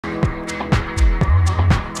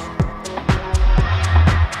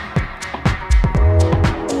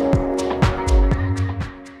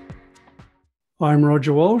I'm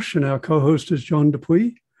Roger Walsh, and our co-host is John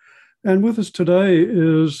Dupuy. And with us today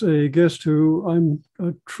is a guest who I'm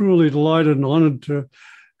truly delighted and honored to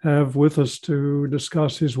have with us to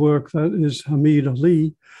discuss his work. That is Hameed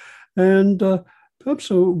Ali. And perhaps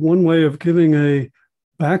one way of giving a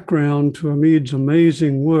background to Hameed's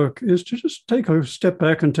amazing work is to just take a step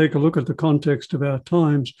back and take a look at the context of our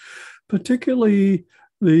times, particularly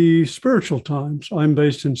the spiritual times. I'm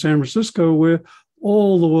based in San Francisco, where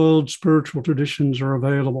all the world's spiritual traditions are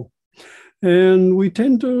available. And we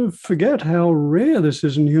tend to forget how rare this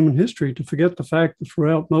is in human history, to forget the fact that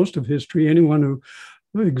throughout most of history, anyone who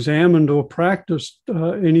examined or practiced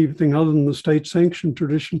anything other than the state-sanctioned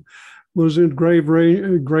tradition was in grave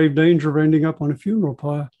danger of ending up on a funeral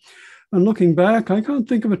pyre. And looking back, I can't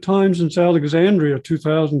think of a time since Alexandria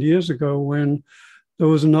 2,000 years ago when there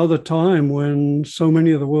was another time when so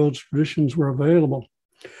many of the world's traditions were available.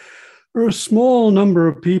 There are a small number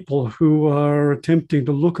of people who are attempting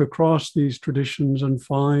to look across these traditions and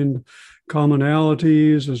find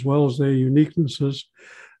commonalities as well as their uniquenesses.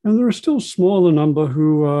 And there are still a smaller number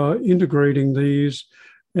who are integrating these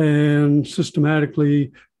and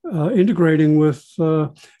systematically integrating with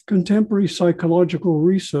contemporary psychological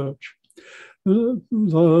research. The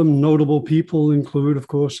notable people include, of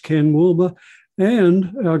course, Ken Wilber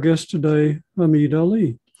and our guest today, Hameed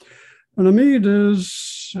Ali. And Hameed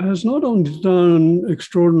has not only done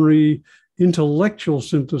extraordinary intellectual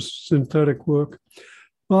synthetic work,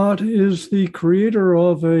 but is the creator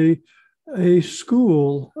of a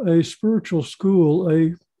school, a spiritual school,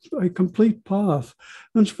 a complete path.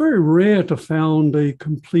 And it's very rare to found a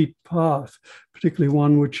complete path, particularly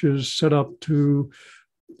one which is set up to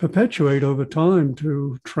perpetuate over time,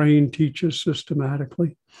 to train teachers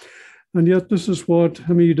systematically. And yet this is what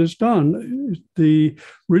Hameed has done. The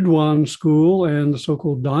Ridwan school and the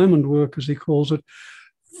so-called diamond work, as he calls it,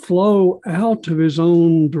 flow out of his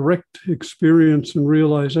own direct experience and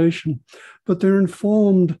realization, but they're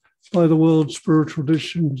informed by the world's spiritual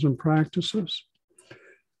traditions and practices.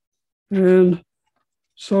 And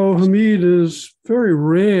so Hameed is very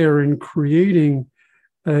rare in creating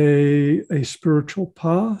a spiritual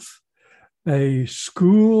path, a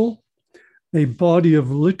school, a body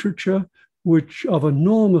of literature, which of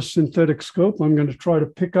enormous synthetic scope. I'm going to try to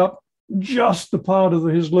pick up just the part of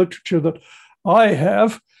his literature that I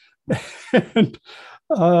have. And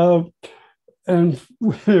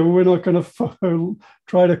we're not going to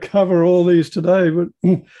try to cover all these today, but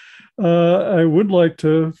I would like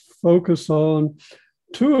to focus on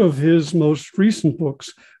two of his most recent books,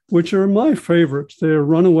 which are my favorites. They're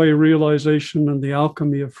Runaway Realization and The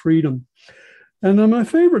Alchemy of Freedom. And they're my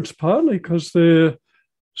favorites partly because they're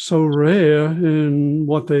so rare in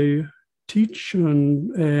what they teach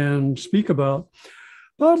and speak about,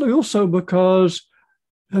 partly also because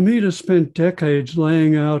Hameed has spent decades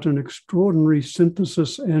laying out an extraordinary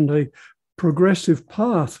synthesis and a progressive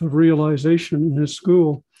path of realization in his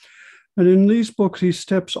school. And in these books, he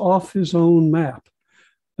steps off his own map,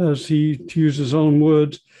 as he, to use his own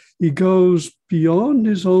words, he goes beyond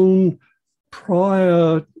his own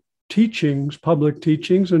prior teachings, public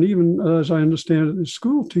teachings, and even, as I understand it, his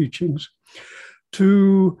school teachings,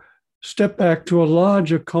 to step back to a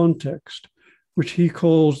larger context, which he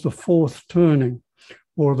calls the fourth turning,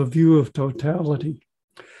 or the view of totality.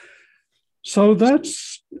 So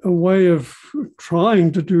that's a way of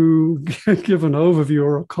trying to give an overview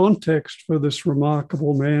or a context for this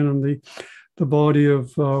remarkable man and the body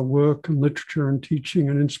of work and literature and teaching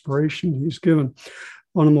and inspiration he's given.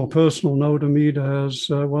 On a more personal note, Hameed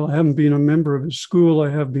has, I haven't been a member of his school. I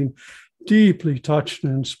have been deeply touched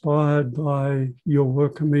and inspired by your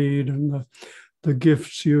work, Hameed, and the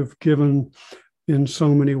gifts you've given in so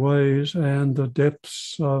many ways and the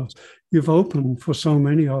depths you've opened for so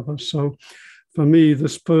many of us. So for me,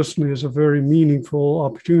 this personally is a very meaningful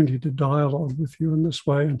opportunity to dialogue with you in this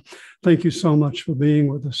way. And thank you so much for being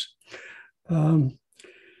with us.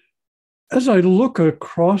 As I look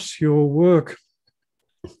across your work,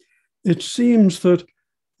 it seems that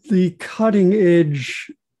the cutting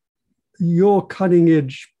edge, your cutting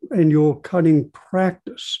edge and your cutting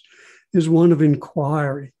practice is one of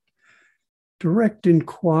inquiry, direct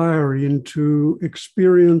inquiry into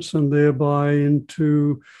experience and thereby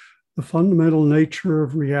into the fundamental nature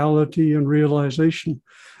of reality and realization.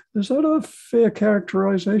 Is that a fair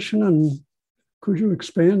characterization? And could you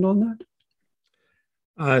expand on that?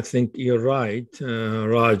 I think you're right,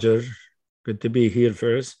 Roger. Good to be here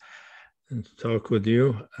first and talk with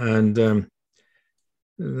you. And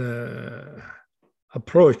the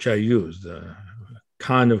approach I use, the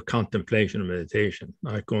kind of contemplation and meditation,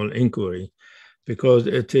 I call inquiry, because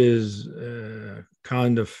it is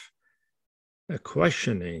kind of a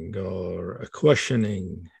questioning or a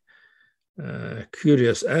questioning,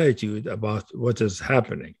 curious attitude about what is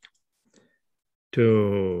happening,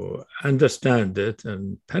 to understand it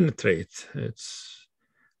and penetrate its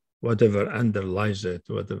whatever underlies it,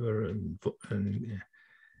 whatever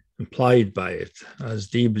implied by it, as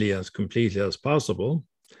deeply, as completely as possible.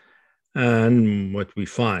 And what we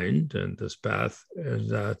find in this path is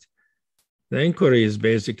that the inquiry is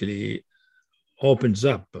basically opens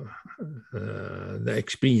up the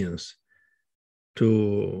experience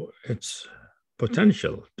to its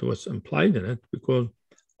potential, to what's implied in it, because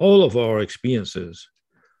all of our experiences,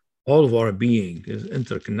 all of our being is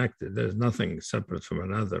interconnected. There's nothing separate from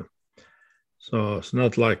another. So it's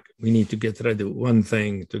not like we need to get rid of one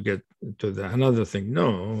thing to get to another thing.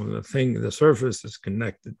 No, the surface is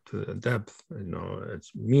connected to the depth.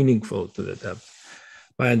 It's meaningful to the depth.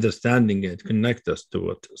 By understanding it, connect us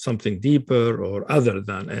to it, something deeper or other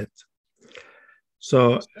than it.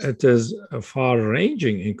 So it is a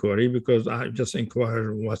far-ranging inquiry, because I just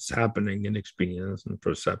inquire what's happening in experience and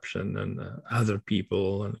perception and other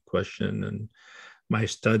people and question and my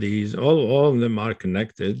studies. All of them are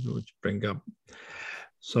connected, which bring up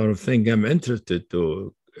sort of thing I'm interested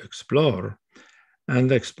to explore.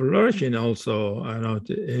 And the exploration also,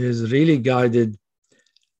 is really guided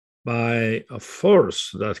by a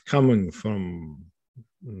force that's coming from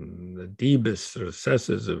the deepest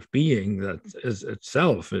recesses of being, that is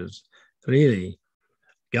itself is really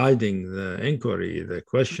guiding the inquiry, the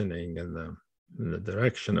questioning, and the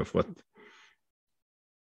direction of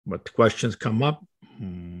what questions come up,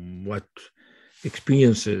 what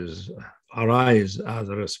experiences arise as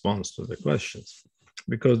a response to the questions.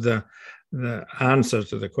 Because the answer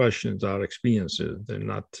to the questions are experiences, they're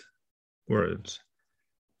not words,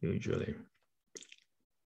 usually.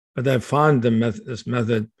 But I found this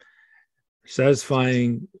method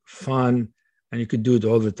satisfying, fun, and you could do it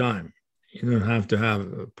all the time. You don't have to have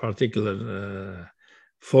a particular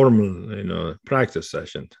formal, practice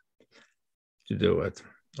session to do it.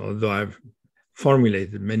 Although I've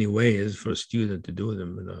formulated many ways for a student to do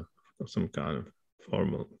them, some kind of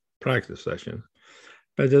formal practice session.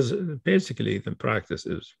 But basically, the practice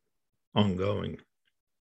is ongoing.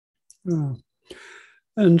 Yeah.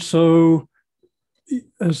 And so,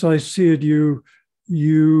 as I see it, you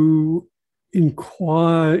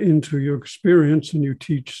inquire into your experience, and you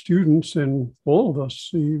teach students and all of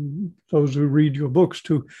us, those who read your books,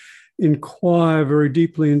 to inquire very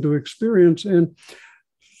deeply into experience. And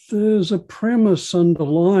there's a premise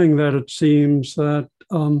underlying that, it seems, that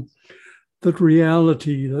that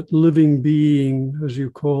reality, that living being, as you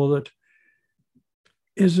call it,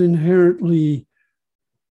 is inherently,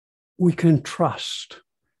 we can trust.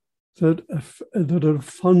 That at a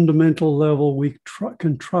fundamental level, we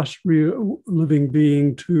can trust real living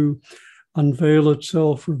being to unveil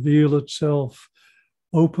itself, reveal itself,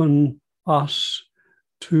 open us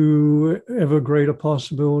to ever greater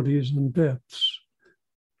possibilities and depths.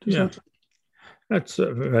 That's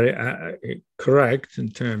very correct in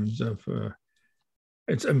terms of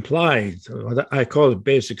it's implied. What I call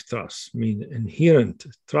basic trust, inherent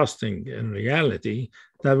trusting in reality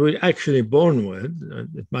that we're actually born with.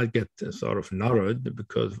 It might get sort of narrowed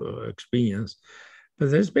because of experience,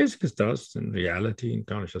 but there's basic trust in reality and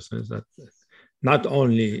consciousness that not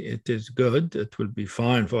only it is good, it will be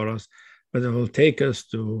fine for us, but it will take us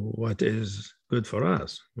to what is good for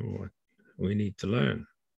us, what we need to learn.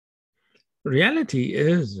 Reality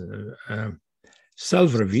is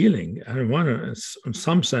self-revealing, and in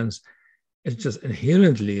some sense, it just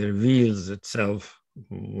inherently reveals itself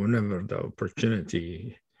whenever the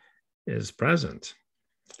opportunity is present.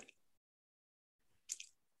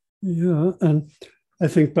 Yeah, and I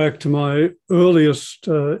think back to my earliest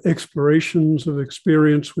explorations of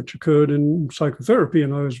experience, which occurred in psychotherapy,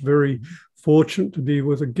 and I was very fortunate to be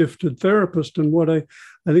with a gifted therapist. And what I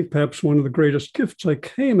think perhaps one of the greatest gifts I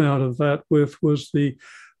came out of that with was the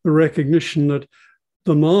recognition that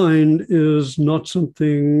the mind is not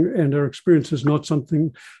something, and our experience is not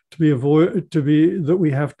something to be avoided, that we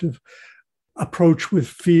have to approach with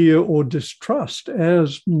fear or distrust,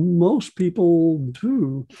 as most people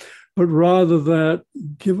do, but rather that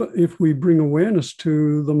if we bring awareness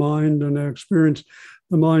to the mind and our experience,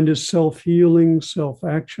 the mind is self-healing,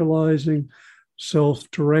 self-actualizing,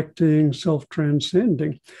 self-directing,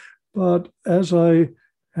 self-transcending. But as I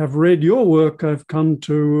have read your work, I've come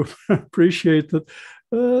to appreciate that,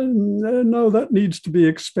 no, that needs to be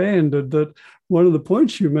expanded. That one of the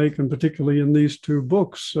points you make, and particularly in these two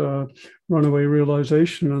books, Runaway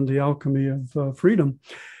Realization and The Alchemy of Freedom,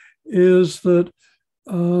 is that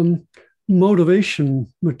motivation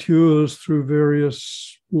matures through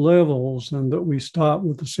various levels, and that we start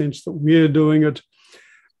with the sense that we're doing it,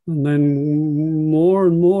 and then more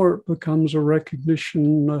and more it becomes a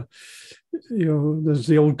recognition. There's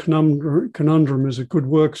the old conundrum: is it good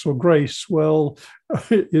works or grace? Well,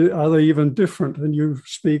 are they even different? And you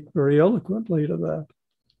speak very eloquently to that.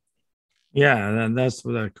 Yeah, and that's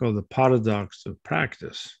what I call the paradox of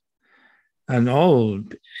practice. And all,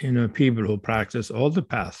 people who practice all the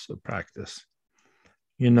paths of practice,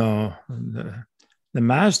 the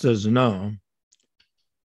masters know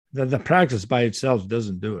that the practice by itself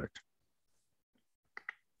doesn't do it.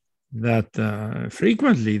 That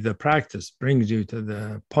frequently the practice brings you to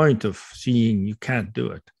the point of seeing you can't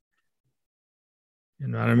do it.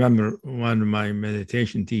 I remember one of my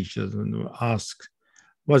meditation teachers, when we asked,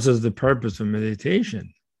 what is the purpose of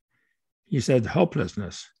meditation? He said,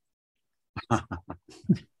 hopelessness.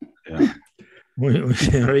 Yeah. When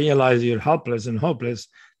you realize you're helpless and hopeless,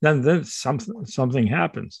 then something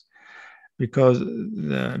happens. Because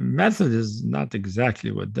the method is not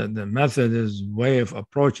exactly what the method is, way of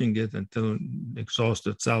approaching it until it exhausts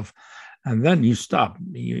itself. And then you stop.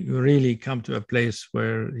 You really come to a place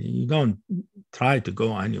where you don't try to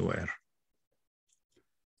go anywhere.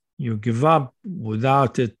 You give up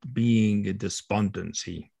without it being a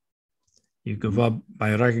despondency. You give up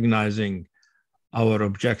by recognizing our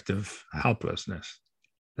objective helplessness,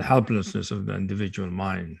 the helplessness of the individual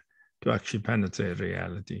mind to actually penetrate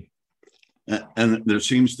reality. And there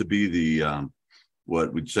seems to be the,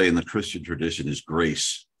 what we'd say in the Christian tradition is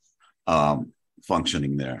grace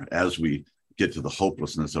functioning there. As we get to the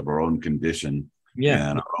hopelessness of our own condition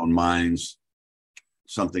and our own minds,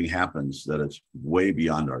 something happens that is way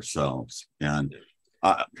beyond ourselves. And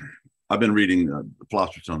I've been reading the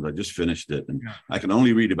Philosopher's Stone. I just finished it, and I can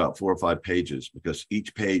only read about 4 or 5 pages because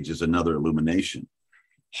each page is another illumination.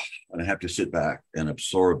 And I have to sit back and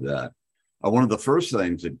absorb that. One of the first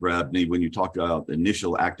things that grabbed me when you talked about the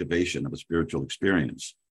initial activation of a spiritual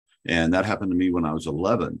experience, and that happened to me when I was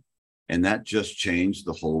 11, and that just changed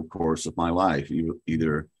the whole course of my life.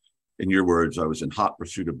 Either, in your words, I was in hot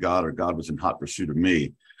pursuit of God, or God was in hot pursuit of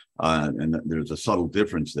me, and there's a subtle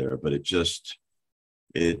difference there, but it just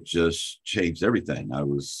changed everything. I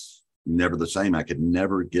was never the same. I could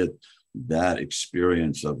never get that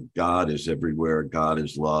experience of God is everywhere, God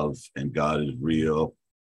is love, and God is real.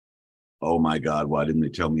 Oh my God, why didn't they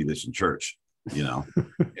tell me this in church?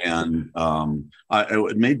 And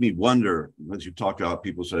it made me wonder, as you talk about,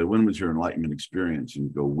 people say, when was your enlightenment experience? And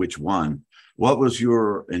you go, which one? What was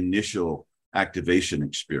your initial activation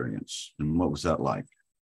experience? And what was that like?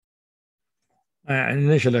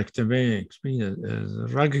 Initial activation experience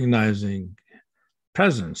is recognizing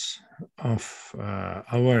presence of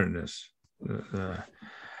awareness, the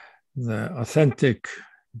authentic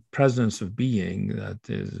presence of being that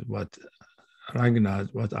is what I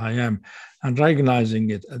am, and recognizing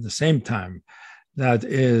it at the same time that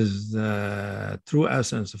is the true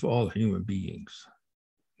essence of all human beings,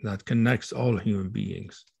 that connects all human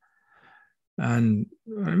beings. And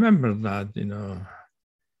remember that,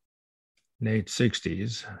 late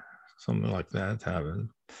 60s, something like that happened.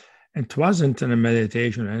 It wasn't in a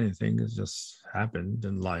meditation or anything, it just happened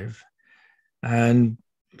in life. And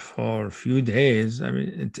for a few days,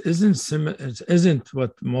 it isn't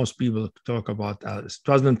what most people talk about as. It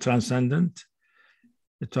wasn't transcendent.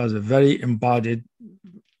 It was a very embodied,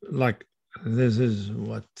 like, this is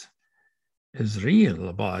what is real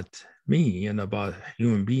about me and about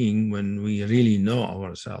human being when we really know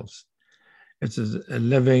ourselves. It's a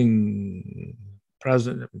living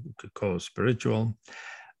present, we could call it spiritual,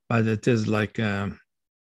 but it is like,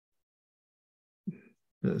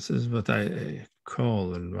 this is what I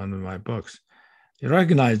call in one of my books, you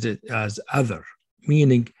recognize it as other,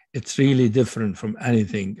 meaning it's really different from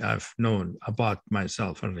anything I've known about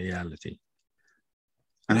myself and reality.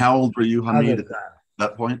 And how old were you, Hameed, at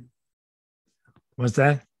that point? What's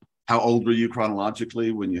that? How old were you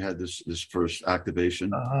chronologically when you had this first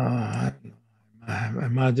activation? I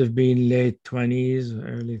might have been late 20s,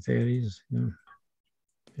 early 30s.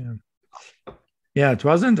 Yeah, it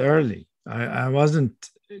wasn't early. I wasn't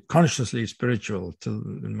consciously spiritual till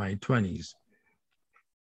in my 20s.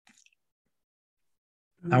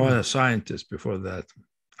 I was a scientist before that.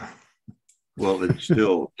 Well, it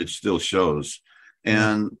still shows.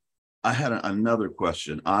 And I had another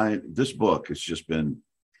question. This book has just been,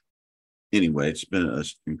 anyway, it's been an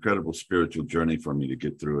incredible spiritual journey for me to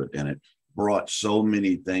get through it. And it brought so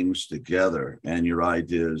many things together. And your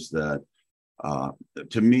ideas that,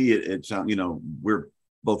 to me, it's, we're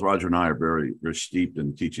both, Roger and I are very, very steeped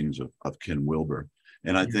in teachings of Ken Wilber.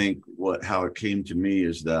 And I think how it came to me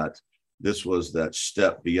is that this was that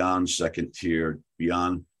step beyond second tier,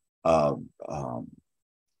 beyond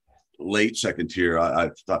late second tier.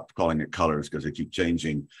 I've stopped calling it colors because they keep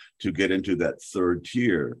changing, to get into that third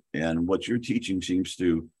tier. And what you're teaching seems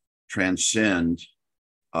to transcend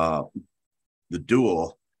the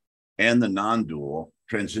dual and the non-dual,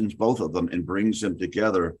 transcends both of them and brings them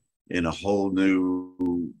together in a whole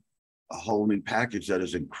new package that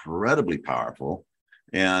is incredibly powerful.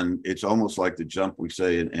 And it's almost like the jump, we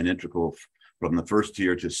say, an integral from the first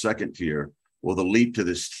tier to second tier. Well, the leap to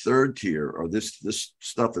this third tier, or this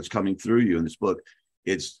stuff that's coming through you in this book,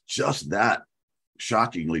 it's just that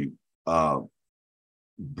shockingly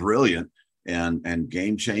brilliant and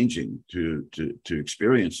game changing to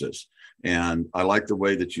experience this. And I like the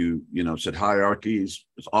way that you said hierarchy is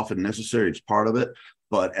often necessary. It's part of it,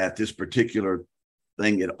 but at this particular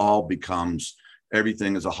thing, it all becomes,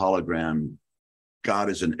 everything is a hologram.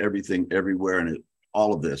 God is in everything, everywhere, and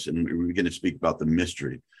all of this. And we begin to speak about the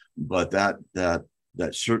mystery. But that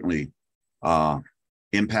certainly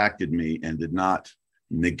impacted me and did not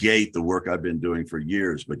negate the work I've been doing for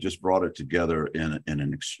years, but just brought it together in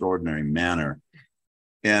an extraordinary manner.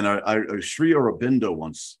 And Sri Aurobindo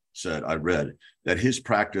once said, I read, that his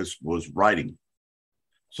practice was writing.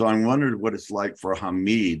 So I wondered what it's like for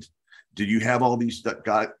Hameed. Did you have all these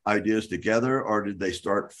ideas together, or did they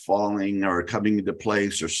start falling or coming into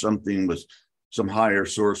place, or something was, some higher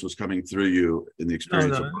source was coming through you in the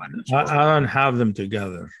experience of writing? I don't have them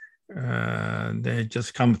together. They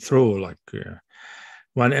just come through like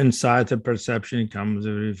one insight, a perception comes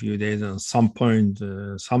every few days, and at some point,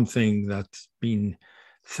 something that's been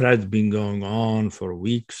going on for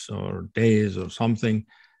weeks or days or something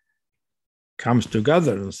comes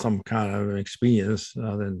together in some kind of experience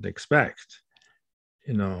I didn't expect,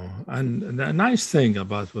 And the nice thing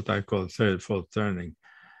about what I call third, fourth turning,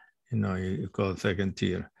 you call it second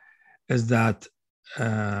tier, is that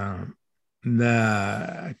the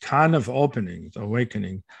kind of openings,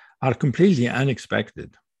 awakening, are completely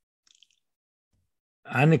unexpected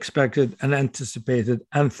and anticipated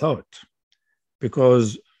and thought,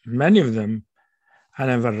 because many of them, I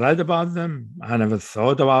never read about them, I never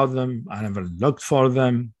thought about them, I never looked for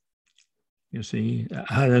them. You see,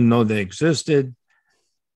 I didn't know they existed.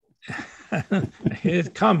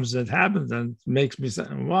 It comes, it happens, and it makes me say,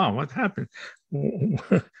 wow, what happened?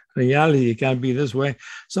 Reality can't be this way.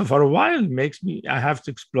 So for a while, it makes me, I have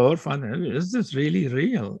to explore, is this really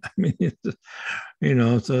real? I mean,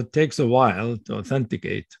 so it takes a while to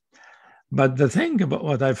authenticate. But the thing about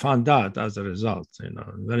what I found out as a result,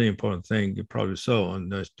 very important thing you probably saw in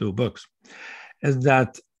those two books, is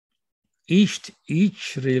that each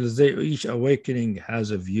realization, each awakening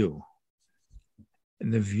has a view.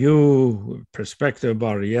 And the view, perspective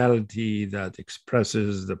about reality that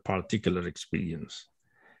expresses the particular experience.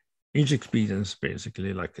 Each experience,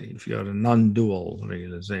 basically, like if you're a non-dual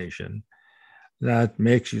realization, that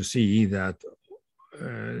makes you see that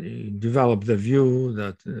you develop the view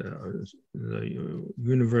that the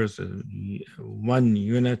universe is one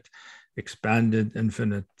unit, expanded,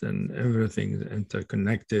 infinite, and everything is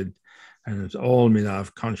interconnected, and it's all made out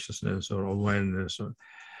of consciousness or awareness,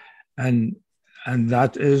 and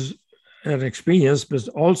that is an experience, but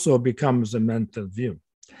also becomes a mental view.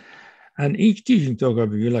 And each teaching talk about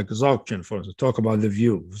view, like Dzogchen, for instance, talk about the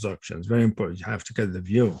view of Dzogchen. It's very important. You have to get the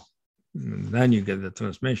view, and then you get the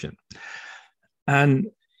transmission. And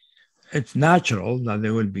it's natural that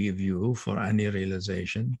there will be a view for any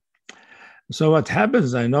realization. So what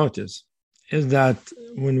happens, I notice, is that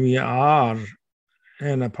when we are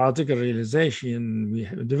in a particular realization, we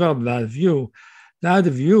develop that view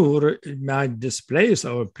might displace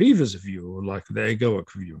our previous view, like the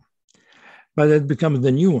egoic view, but it becomes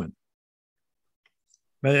the new one.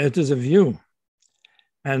 But it is a view,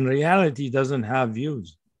 and reality doesn't have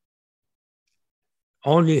views.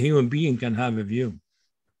 Only a human being can have a view,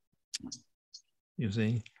 you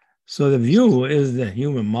see. So the view is the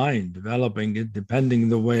human mind developing it, depending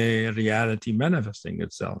the way reality manifesting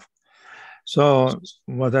itself. So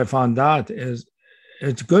what I found out is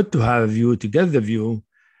it's good to have a view, to get the view,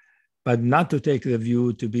 but not to take the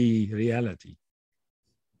view to be reality.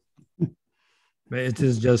 But it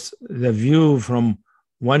is just the view from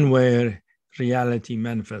one way reality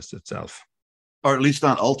manifests itself. Or at least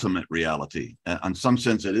not ultimate reality. In some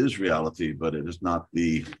sense, it is reality, but it is not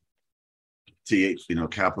the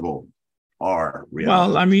capital R reality.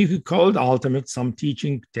 Well, I mean, you could call it ultimate. Some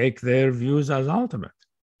teaching take their views as ultimate.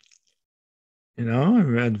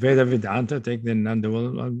 At Veda Vedanta, take the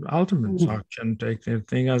non-dual ultimate. Dzogchen take their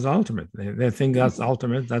thing as ultimate. They think that's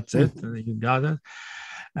ultimate, that's it, you got it.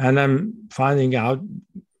 And I'm finding out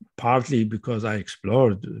partly because I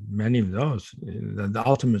explored many of those. The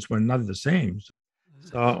ultimates were not the same.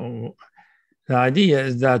 So the idea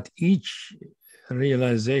is that each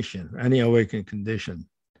realization, any awakened condition,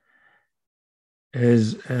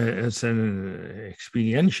 it's an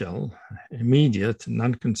experiential, immediate,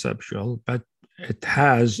 non-conceptual, but it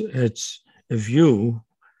has its view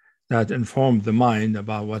that informs the mind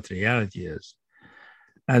about what reality is.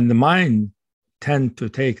 And the mind tends to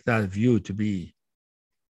take that view to be,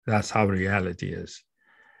 that's how reality is.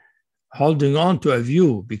 Holding on to a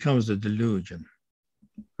view becomes a delusion,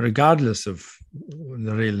 regardless of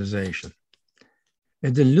the realization.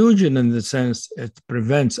 A delusion in the sense it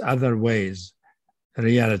prevents other ways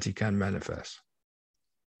reality can manifest.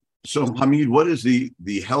 So, Hameed, what is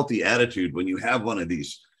the healthy attitude when you have one of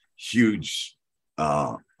these huge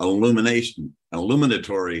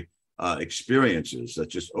illuminatory experiences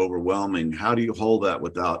that's just overwhelming? How do you hold that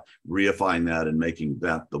without reifying that and making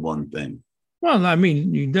that the one thing? Well, I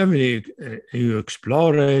mean, you definitely, you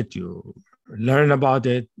explore it, you learn about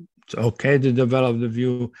it. It's okay to develop the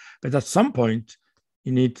view, but at some point,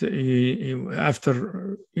 you need to,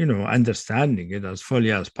 after, understanding it as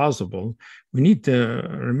fully as possible, we need to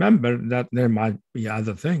remember that there might be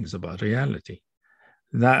other things about reality.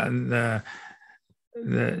 That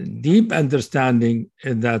the deep understanding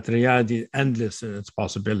is that reality is endless in its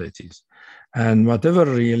possibilities. And whatever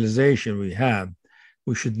realization we have,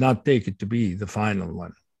 we should not take it to be the final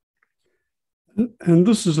one. And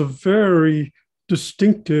this is a very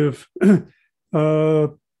distinctive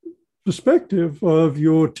perspective of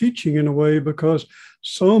your teaching in a way, because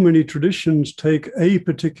so many traditions take a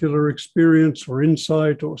particular experience or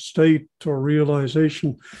insight or state or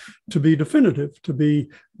realization to be definitive, to be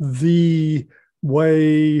the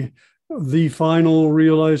way, the final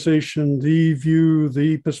realization, the view,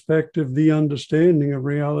 the perspective, the understanding of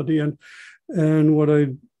reality. And what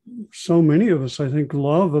so many of us, I think,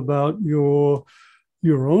 love about your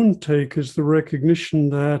own take is the recognition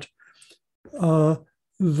that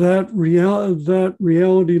that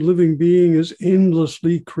reality living being is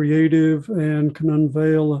endlessly creative and can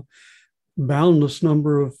unveil a boundless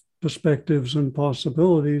number of perspectives and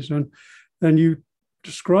possibilities. And you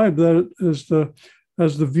describe that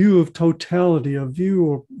as the view of totality, a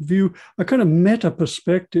kind of meta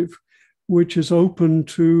perspective, which is open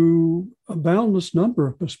to a boundless number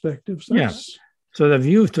of perspectives. Yes. So the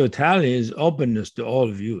view of totality is openness to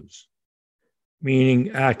all views,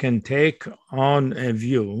 meaning I can take on a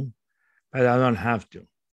view, but I don't have to.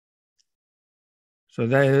 So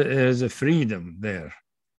there is a freedom there.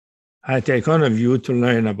 I take on a view to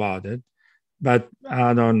learn about it, but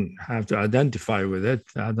I don't have to identify with it.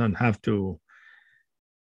 I don't have to,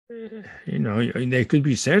 there could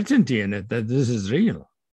be certainty in it that this is real.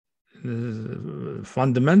 This is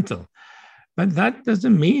fundamental. But that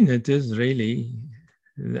doesn't mean it is really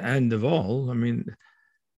the end of all. I mean,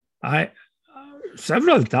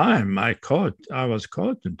 several times I was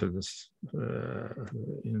caught into this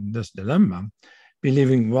this dilemma,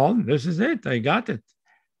 believing, well, this is it, I got it,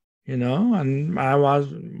 and I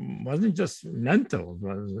wasn't just mental,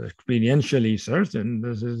 was experientially certain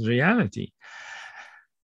this is reality.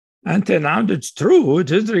 And then now it's true,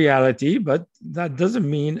 it is reality, but that doesn't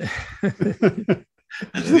mean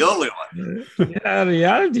it's the only one. Yeah,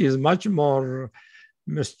 reality is much more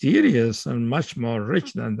mysterious and much more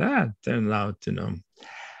rich than that, turned out,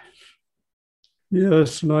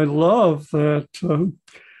 Yes, and I love that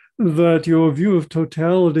that your view of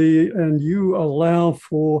totality and you allow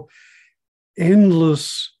for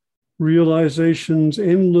endless realizations,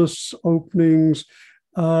 endless openings,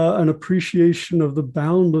 an appreciation of the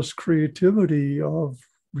boundless creativity of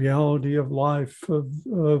reality, of life, of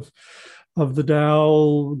the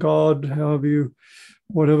Tao, God,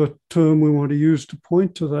 whatever term we want to use to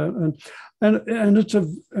point to that. And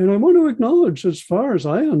I want to acknowledge, as far as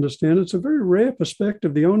I understand, it's a very rare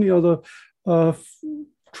perspective. The only other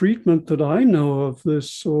treatment that I know of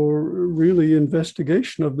this, or really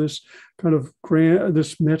investigation of this kind of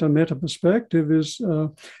this meta perspective, is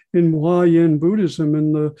in Huayan Buddhism,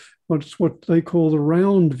 in what they call the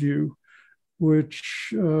round view,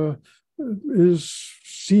 which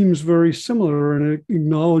seems very similar in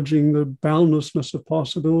acknowledging the boundlessness of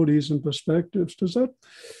possibilities and perspectives. Does that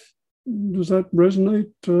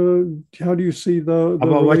resonate? How do you see the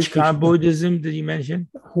about which kind of Buddhism did you mention?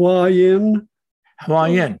 Huayan.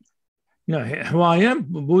 Huayan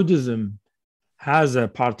Buddhism has a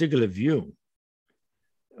particular view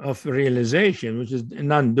of realization, which is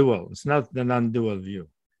non-dual. It's not the non-dual view.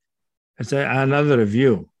 It's another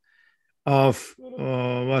view of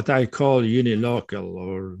what I call unilocal,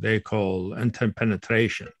 or they call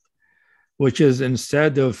interpenetration, which is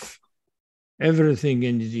instead of everything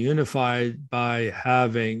is unified by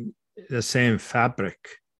having the same fabric,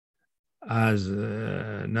 as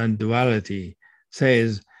non-duality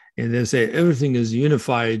says, and they say everything is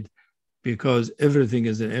unified because everything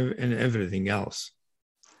is in everything else.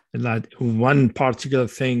 And that one particular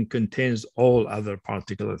thing contains all other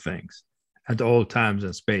particular things at all times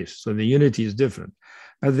and space. So the unity is different.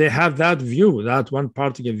 But they have that view, that one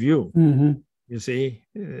particular view, you see?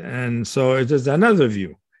 And so it is another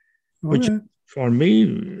view, which for me,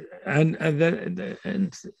 and the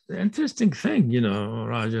interesting thing, you know,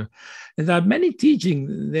 Roger, is that many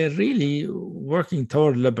teaching, they're really working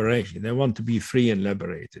toward liberation. They want to be free and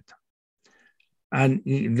liberated. And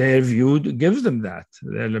their view gives them that.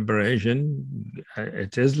 Their liberation,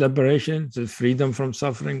 it is liberation, it is freedom from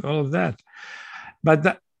suffering, all of that. But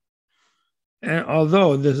that,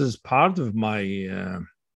 although this is part of my,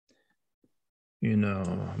 you know,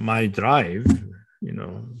 my drive, you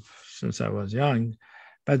know, since I was young,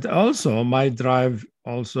 but also my drive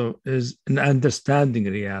also is in understanding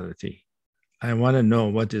reality. I want to know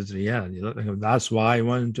what is reality. That's why I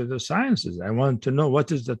went into the sciences. I want to know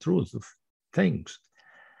what is the truth of things,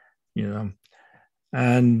 you know.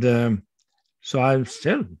 And so I'm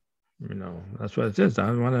still, you know, that's what it is.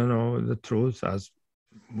 I want to know the truth as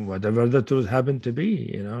whatever the truth happened to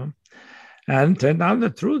be, you know. And turned out the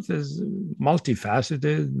truth is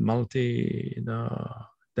multifaceted,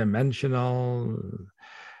 dimensional,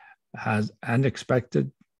 has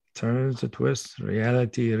unexpected turns and twists.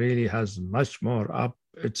 Reality really has much more up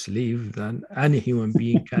its sleeve than any human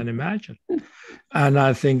being can imagine. And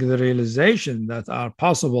I think the realization that are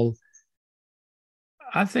possible,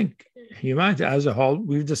 I think humanity as a whole,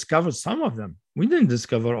 we've discovered some of them. We didn't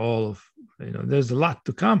discover all of, you know, there's a lot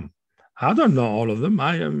to come. I don't know all of them.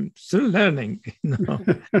 I am still learning, you know.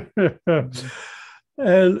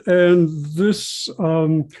 and this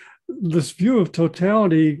this view of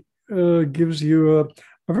totality gives you a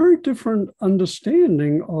very different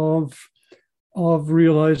understanding of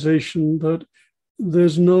realization, that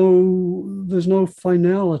there's no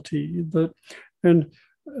finality. That, and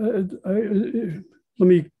let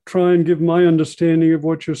me try and give my understanding of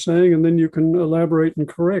what you're saying, and then you can elaborate and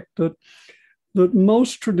correct that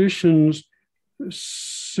most traditions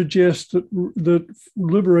suggest that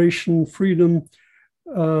liberation, freedom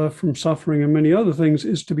from suffering and many other things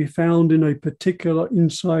is to be found in a particular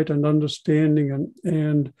insight and understanding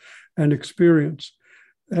and experience.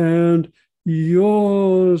 And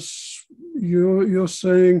you're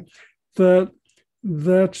saying that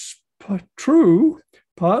that's true,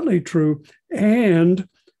 partly true, and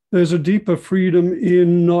there's a deeper freedom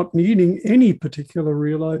in not needing any particular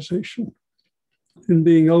realization, in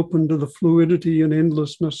being open to the fluidity and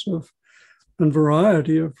endlessness and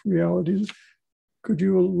variety of realities. Could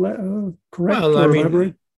you correct or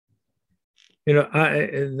elaborate? You know,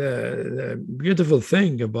 the beautiful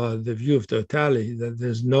thing about the view of totality, that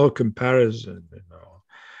there's no comparison. You know,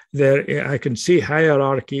 there I can see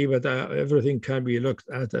hierarchy, but everything can be looked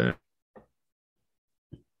at a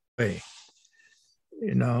way.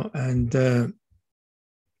 You know, and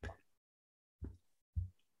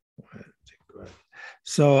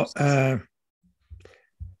so.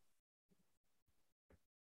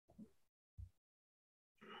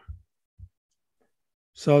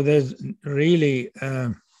 So there's really,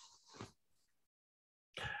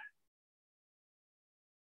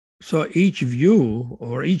 so each view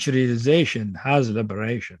or each realization has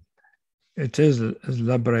liberation. It is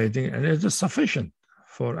liberating, and it is sufficient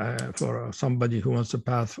for somebody who wants a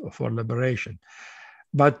path for liberation.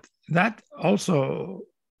 But that also,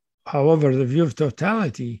 however, the view of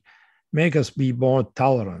totality make us be more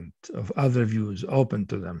tolerant of other views, open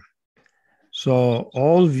to them. So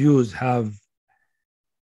all views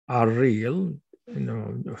are real, you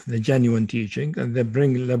know, the genuine teaching, and they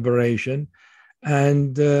bring liberation.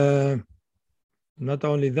 And not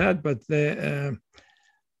only that, but they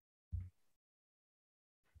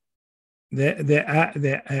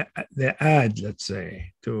add, let's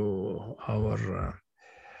say, to our.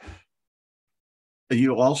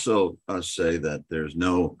 You also say that there's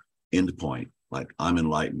no end point, like I'm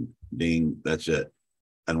enlightened, that's it.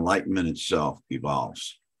 Enlightenment itself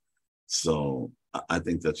evolves. So I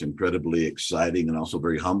think that's incredibly exciting and also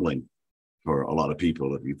very humbling for a lot of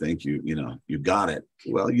people. If you think you got it,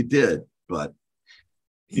 well, you did, but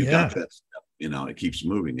you got that step. You know, it keeps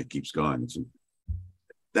moving, it keeps going.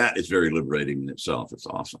 That is very liberating in itself. It's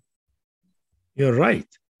awesome. You're right.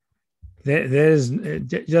 There's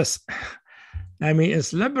just, I mean,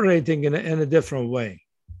 it's liberating in a different way.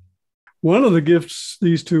 one of the gifts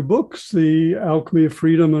these two books, The Alchemy of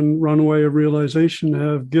Freedom and Runaway of Realization,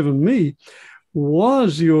 have given me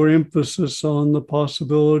was your emphasis on the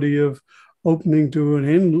possibility of opening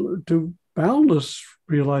to boundless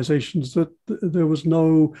realizations, that there was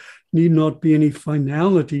need not be any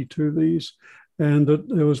finality to these, and that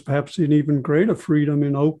there was perhaps an even greater freedom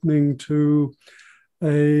in opening to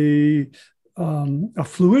a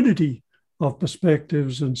fluidity of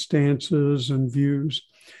perspectives and stances and views.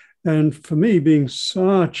 And for me, being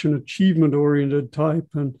such an achievement-oriented type,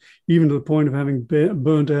 and even to the point of having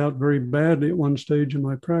burnt out very badly at one stage in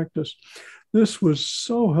my practice, this was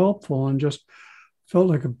so helpful and just felt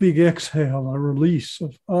like a big exhale, a release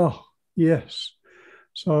of, oh, yes.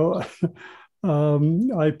 So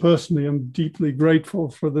I personally am deeply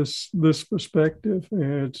grateful for this perspective.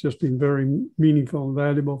 It's just been very meaningful and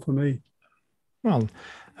valuable for me. Well,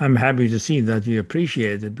 I'm happy to see that you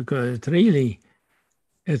appreciate it, because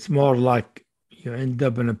it's more like you end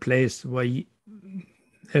up in a place where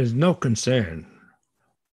there's no concern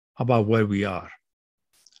about where we are,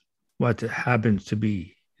 what happens to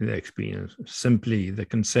be in the experience. Simply the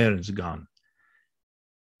concern is gone.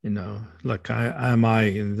 Like, am I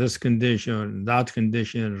in this condition, that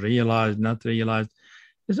condition, realized, not realized?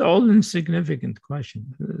 It's all insignificant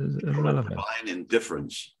question. It's irrelevant. Divine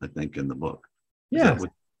indifference, I think, in the book. Yeah. Is that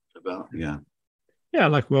what it's about? Yeah. Yeah,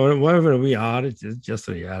 like wherever we are, it's just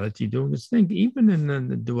reality doing its thing. Even in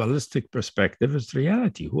the dualistic perspective, it's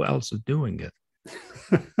reality. Who else is doing it?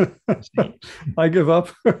 I give up.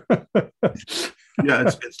 Yeah,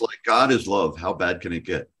 it's like God is love. How bad can it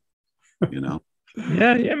get? Yeah,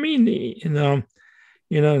 I mean, the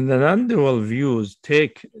non-dual views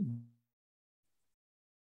take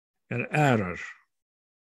an error,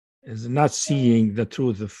 is not seeing the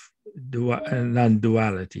truth of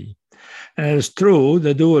non-duality. And it's true,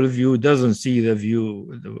 the dual view doesn't see the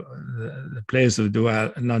place of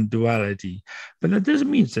non-duality, but that doesn't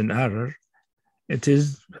mean it's an error.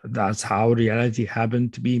 That's how reality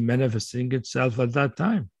happened to be manifesting itself at that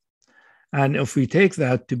time. And if we take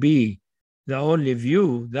that to be the only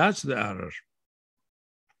view, that's the error.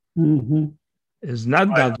 Mm-hmm. It's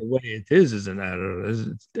not that the way it is an error.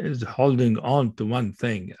 It's holding on to one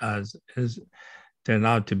thing as turned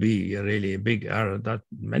out to be really a big error that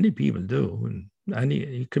many people do. And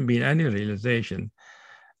it can be in any realization,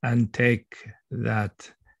 and take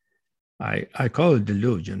that. I call it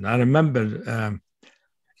delusion. I remember,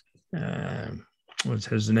 what's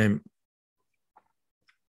his name?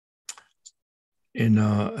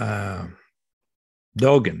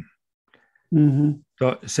 Dogen,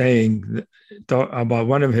 saying about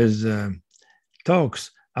one of his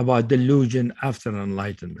talks about delusion after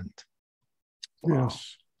enlightenment.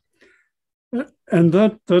 Yes. And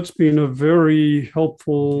that's been a very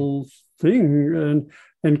helpful thing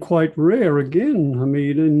and quite rare again,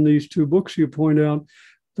 Hameed. In these two books, you point out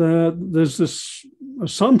that there's this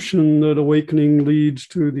assumption that awakening leads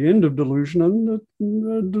to the end of delusion, and that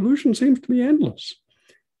delusion seems to be endless.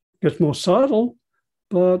 It gets more subtle,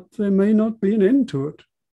 but there may not be an end to it.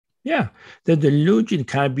 Yeah, the delusion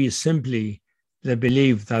can be simply the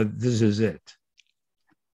belief that this is it.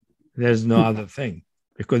 There's no other thing,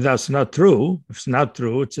 because that's not true. If it's not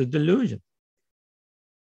true, it's a delusion.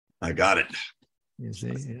 I got it. You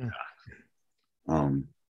see, yeah.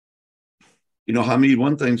 Hameed,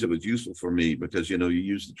 one thing that was useful for me, because, you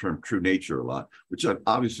use the term true nature a lot, which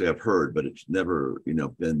I've heard, but it's never,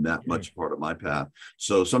 been that much part of my path.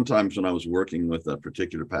 So sometimes when I was working with a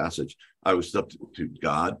particular passage, I was up to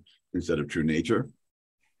God instead of true nature.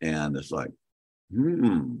 And it's like,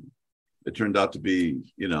 it turned out to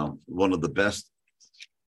be, one of the best,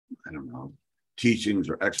 teachings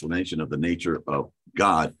or explanation of the nature of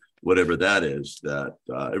God, whatever that is, that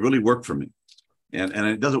it really worked for me. And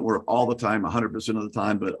it doesn't work all the time, 100% of the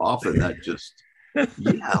time, but often that just,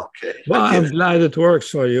 okay. Well, I'm glad it works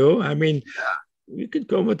for you. I mean, you could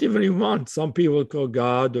call whatever you want. Some people call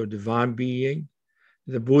God or divine being.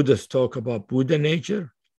 The Buddhists talk about Buddha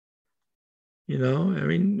nature.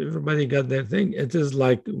 Everybody got their thing. It is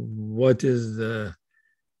like, what's the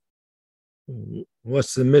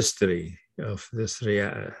mystery of this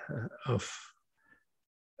of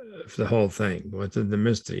the whole thing? What is the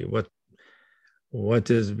mystery? What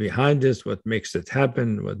is behind this? What makes it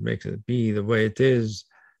happen? What makes it be the way it is?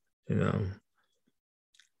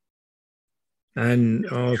 And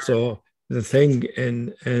also the thing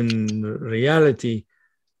in reality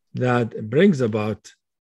that brings about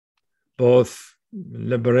both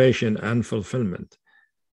liberation and fulfillment,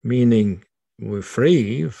 meaning we're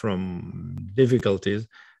free from difficulties,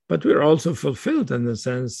 But we're also fulfilled in the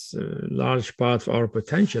sense, large part of our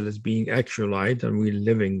potential is being actualized, and we're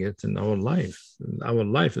living it in our life. And our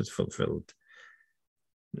life is fulfilled.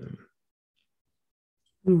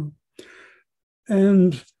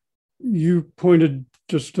 And you pointed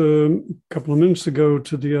just a couple of minutes ago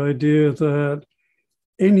to the idea that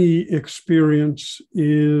any experience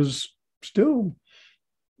is still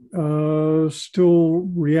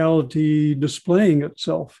reality displaying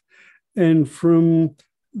itself. And from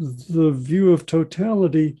the view of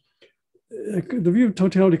totality kind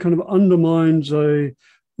of undermines the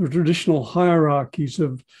traditional hierarchies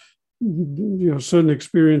of, certain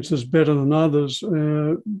experiences better than others,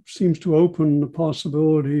 seems to open the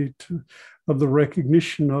possibility of the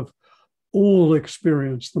recognition of all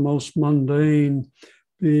experience, the most mundane,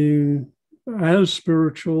 being as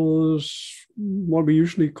spiritual as what we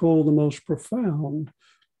usually call the most profound.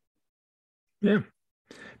 Yeah,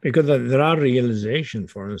 because there are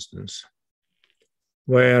realizations, for instance,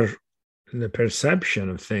 where the perception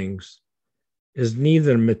of things is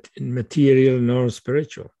neither material nor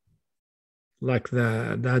spiritual. Like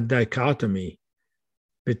that dichotomy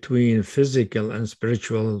between physical and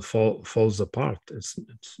spiritual falls apart. It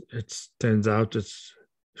turns out it's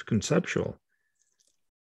conceptual.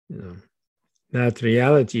 That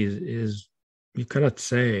reality is you cannot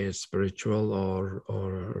say it's spiritual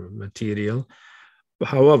or material.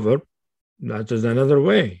 However, that is another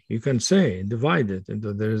way. You can say, divide it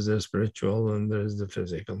into there is the spiritual and there is the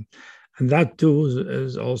physical. And that too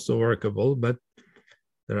is also workable, but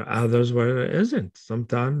there are others where it isn't.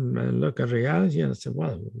 Sometimes I look at reality and I say,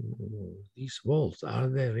 well, these walls, are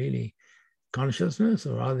they really consciousness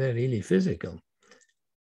or are they really physical?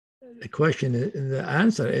 The question, the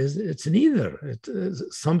answer is it's neither. It's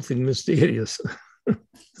something mysterious.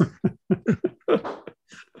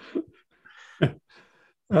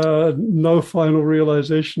 No final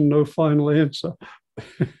realization, no final answer.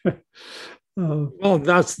 Well,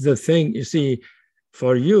 that's the thing. You see,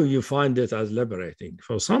 for you find it as liberating.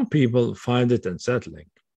 For some people, find it unsettling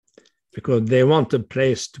because they want a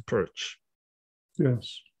place to perch.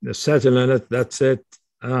 Yes. They settle in it, that's it.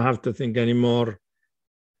 I don't have to think anymore.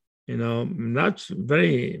 That's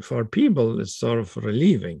for people, it's sort of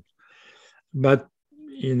relieving. But,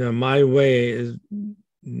 my way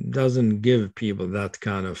doesn't give people that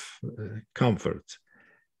kind of comfort.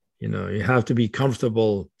 You have to be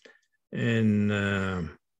comfortable in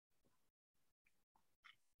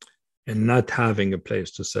not having a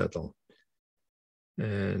place to settle.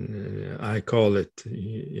 And I call it,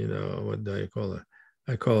 what do I call it?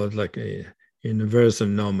 I call it like a universal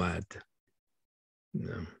nomad.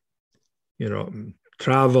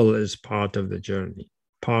 Travel is part of the journey,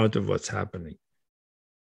 part of what's happening.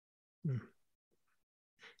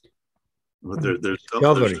 But there's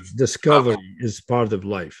discovery is part of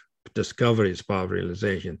life. Discovery is part of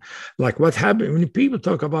realization. Like what happened when people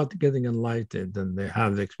talk about getting enlightened and they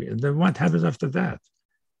have the experience, then what happens after that?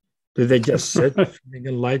 Do they just sit being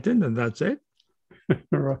enlightened and that's it?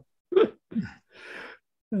 Right.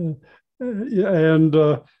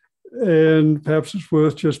 And perhaps it's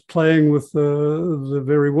worth just playing with the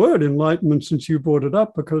very word enlightenment, since you brought it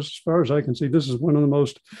up, because as far as I can see, this is one of the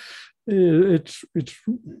most, it's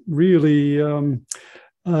really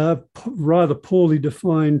rather poorly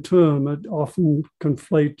defined term. It often can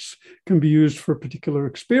be used for a particular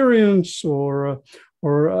experience or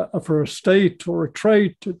for a state or a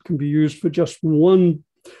trait. It can be used for just one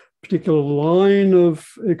particular line of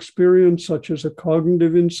experience, such as a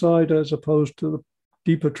cognitive insight, as opposed to the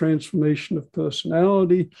deeper transformation of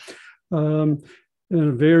personality. And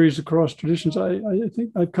it varies across traditions. I think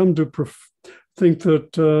I've come to think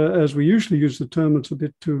that as we usually use the term, it's a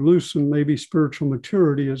bit too loose, and maybe spiritual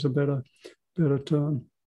maturity is a better term.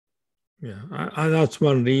 Yeah, that's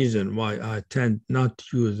one reason why I tend not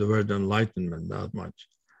to use the word enlightenment that much.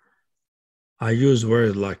 I use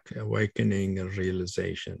words like awakening and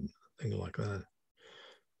realization, things like that,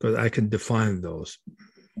 because I can define those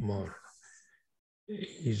more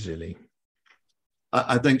easily.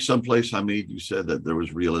 I think someplace, Hameed, you said that there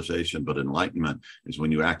was realization, but enlightenment is when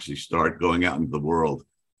you actually start going out into the world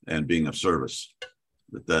and being of service.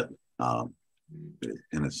 That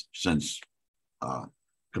in a sense,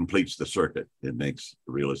 completes the circuit. It makes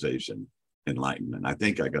realization enlightenment. I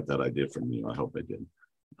think I got that idea from you. I hope I did.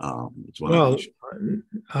 I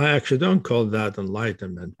actually don't call that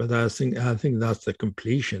enlightenment, but I think that's the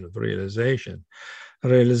completion of realization.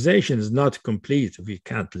 Realization is not complete if you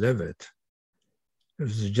can't live it.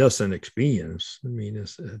 It's just an experience. I mean,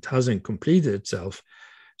 it hasn't completed itself.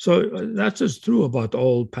 So that is true about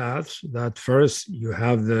all paths, that first you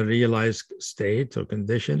have the realized state or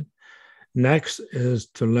condition, Next is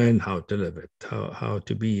to learn how to live it, how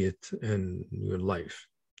to be it in your life.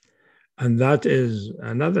 And that is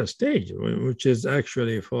another stage, which is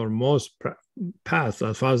actually for most paths,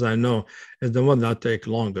 as far as I know, is the one that takes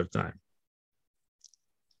longer time.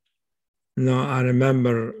 I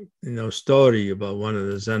remember, story about one of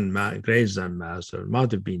the great Zen masters,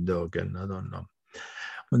 might have been Dogen, I don't know.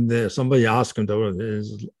 When somebody asked him toward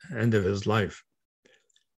the end of his life,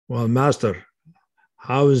 well, master,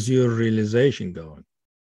 how is your realization going?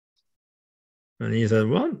 And he said,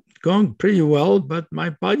 well, going pretty well, but my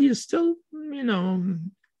body is still,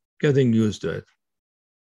 getting used to it.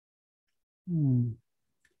 Mm.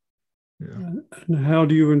 Yeah. And how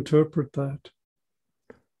do you interpret that?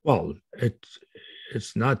 Well,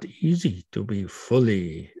 it's not easy to be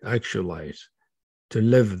fully actualized, to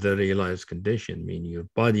live the realized condition, meaning your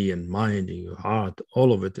body and mind and your heart,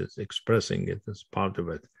 all of it is expressing it as part of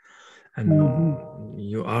it. And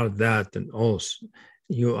you are that, and also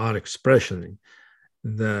you are expressing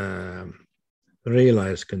the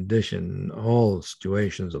realized condition in all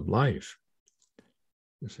situations of life.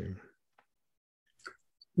 You see?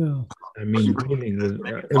 Yeah. I mean, dealing with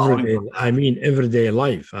everyday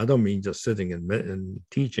life. I don't mean just sitting and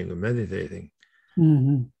teaching or meditating.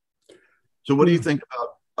 Mm-hmm. So what do you think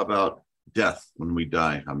about death when we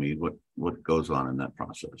die? I mean, what goes on in that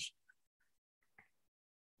process?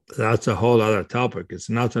 That's a whole other topic. It's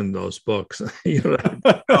not in those books. No,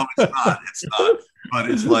 it's not. But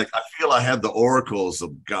it's like, I feel I have the oracles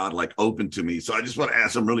of God like open to me. So I just want to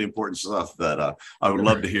ask some really important stuff that I would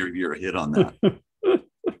love to hear your hit on that.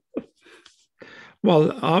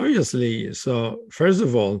 Well, obviously, so first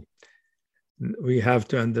of all, we have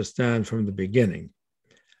to understand from the beginning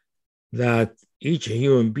that each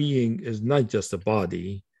human being is not just a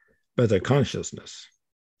body, but a consciousness,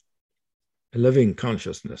 a living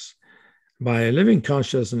consciousness. By a living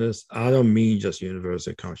consciousness, I don't mean just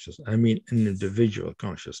universal consciousness. I mean an individual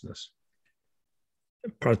consciousness, a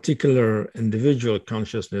particular individual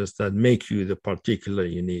consciousness that makes you the particular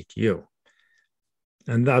unique you.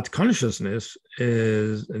 And that consciousness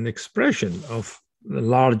is an expression of the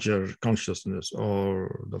larger consciousness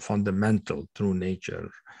or the fundamental true nature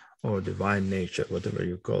or divine nature, whatever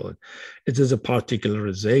you call it. It is a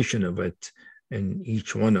particularization of it in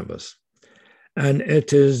each one of us. And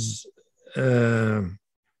it is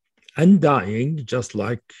undying, just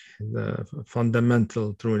like the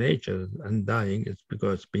fundamental true nature. Undying is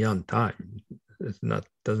because it's beyond time. It's not,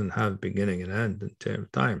 doesn't have beginning and end in terms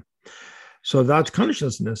of time. So that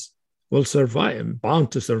consciousness will survive,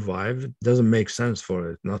 bound to survive. It doesn't make sense for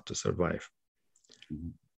it not to survive.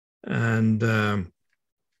 And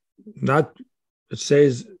that it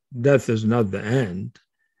says death is not the end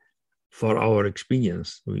for our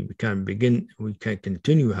experience. We can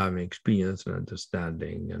continue having experience and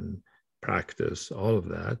understanding and practice, all of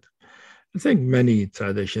that. I think many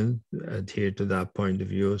traditions adhere to that point of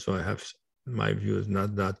view. So my view is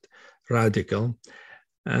not that radical.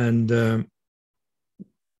 And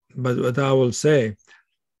but what I will say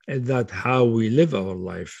is that how we live our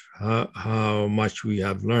life, how much we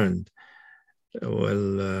have learned,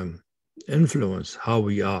 will influence how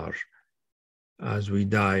we are as we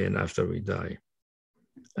die and after we die.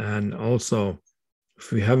 And also,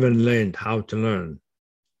 if we haven't learned how to learn,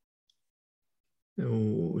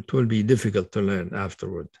 it will be difficult to learn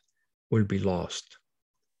afterward. We'll be lost,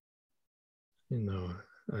 and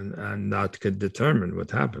that could determine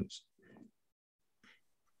what happens.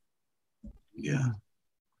 Yeah.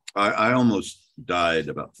 I almost died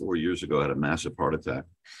about 4 years ago. I had a massive heart attack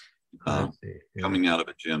coming out of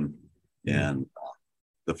a gym. And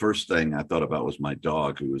the first thing I thought about was my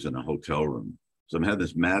dog, who was in a hotel room. So I'm having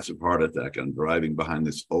this massive heart attack. I'm driving behind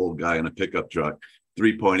this old guy in a pickup truck,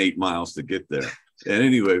 3.8 miles to get there. And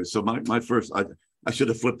anyway, so my first, I should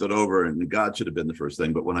have flipped it over, and God should have been the first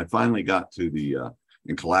thing. But when I finally got to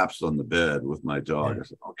and collapsed on the bed with my dog, I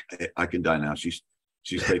said, okay, I can die now. She's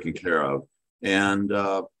taken care of. And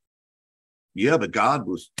but God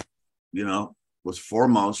was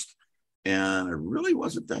foremost, and I really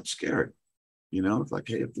wasn't that scared. It's like,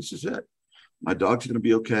 hey, if this is it, my dog's going to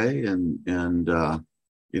be okay. And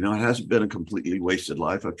it hasn't been a completely wasted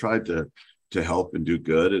life. I've tried to help and do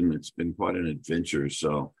good, and it's been quite an adventure.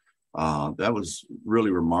 So that was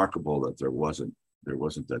really remarkable that there wasn't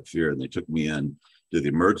that fear. And they took me in to the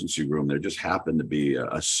emergency room. There just happened to be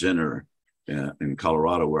a center in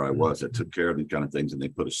Colorado where I was that took care of these kind of things, and they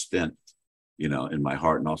put a stent, in my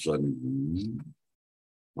heart, and all of a sudden,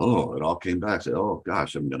 it all came back. I said, oh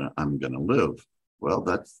gosh, I'm gonna live. Well,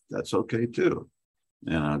 that's okay too.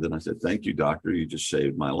 And then I said, thank you, doctor. You just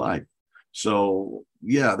saved my life. So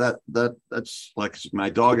yeah, that's like my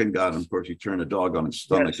dog and God. And of course, you turn a dog on its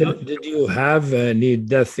stomach. So did you have a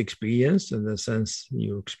near-death experience in the sense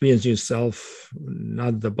you experience yourself,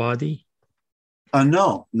 not the body?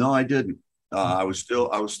 No, I didn't. I was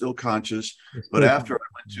still conscious, but after I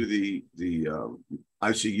went to the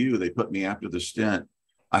ICU, they put me after the stent.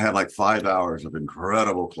 I had like 5 hours of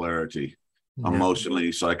incredible clarity,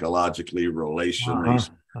 emotionally, psychologically, relationally.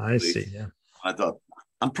 I see. Yeah. I thought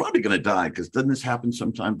I'm probably going to die because doesn't this happen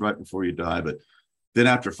sometimes right before you die? But then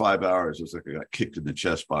after 5 hours, it was like I got kicked in the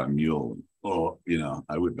chest by a mule. And,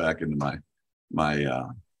 I went back into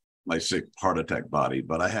my sick heart attack body.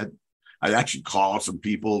 But I actually called some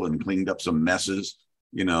people and cleaned up some messes,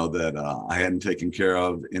 that I hadn't taken care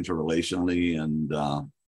of interrelationally. And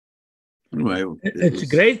anyway, it's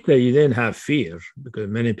great that you didn't have fear, because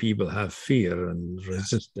many people have fear and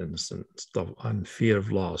resistance and stuff, and fear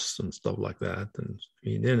of loss and stuff like that. And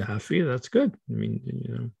you didn't have fear. That's good. I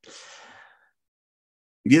mean,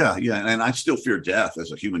 Yeah, and I still fear death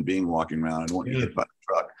as a human being walking around. I don't want to get hit by a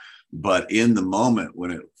truck. But in the moment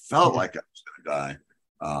when it felt like I was going to die,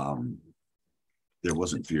 there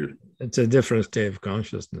wasn't fear. It's a different state of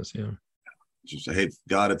consciousness. Yeah. Just say, hey,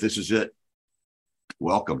 God, if this is it,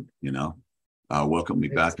 welcome. Welcome me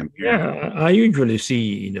back. Yeah, I usually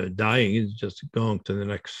see dying is just going to the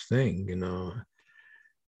next thing. And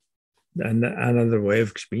another way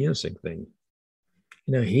of experiencing things.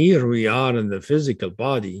 Here we are in the physical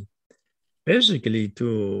body, basically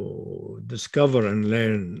to discover and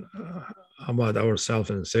learn about ourselves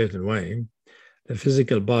in a certain way. The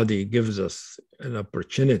physical body gives us an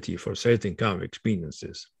opportunity for certain kind of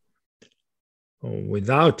experiences.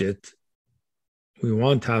 Without it, we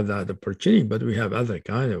won't have that opportunity, but we have other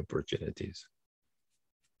kind of opportunities.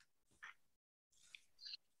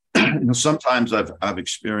 Sometimes I've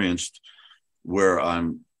experienced where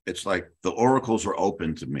it's like the oracles are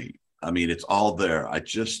open to me. I mean, it's all there. I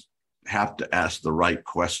just have to ask the right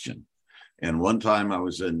question. And one time I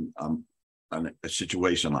was in a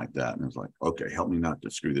situation like that, and I was like, okay, help me not to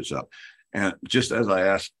screw this up. And just as I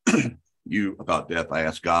asked you about death, I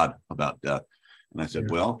asked God about death. And I said,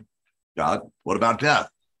 well, God, what about death?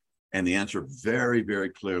 And the answer very, very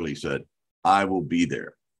clearly said, I will be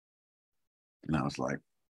there. And I was like,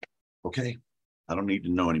 okay, I don't need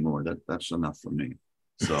to know anymore. That's enough for me.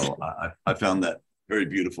 So I found that very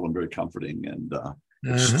beautiful and very comforting. And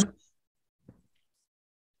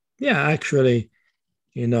yeah, actually,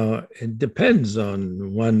 it depends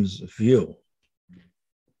on one's view.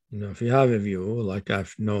 If you have a view, like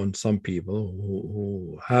I've known some people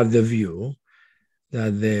who have the view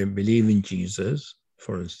that they believe in Jesus,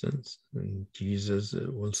 for instance, and Jesus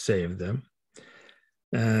will save them.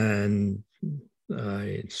 And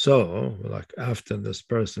I saw, like after this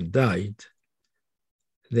person died,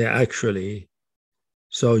 they actually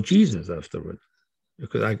saw Jesus afterward,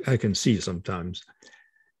 because I can see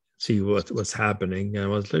what's happening. And I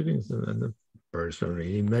was looking, and the person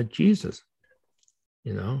really met Jesus.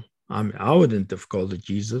 I wouldn't have called it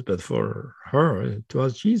Jesus, but for her, it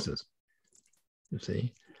was Jesus. You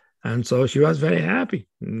see, and so she was very happy.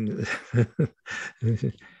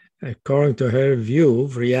 According to her view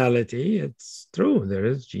of reality, it's true. There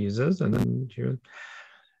is Jesus, and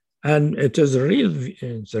it is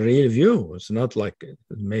it's a real view. It's not like a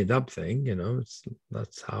made up thing,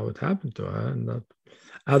 that's how it happened to her. And that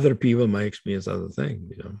other people might experience other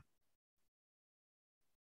things,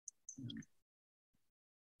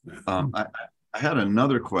 I had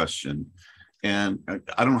another question, and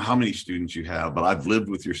I don't know how many students you have, but I've lived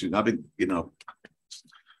with your students. I've been,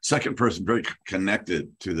 second person, very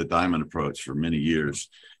connected to the diamond approach for many years.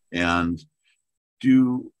 And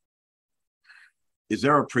is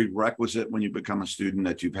there a prerequisite when you become a student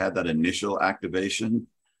that you've had that initial activation?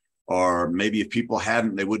 Or maybe if people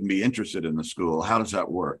hadn't, they wouldn't be interested in the school. How does that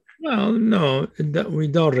work? Well, no, we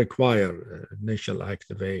don't require initial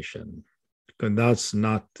activation, because that's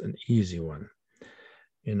not an easy one.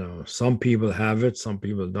 Some people have it, some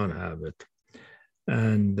people don't have it.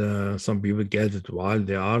 And some people get it while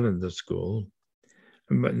they are in the school.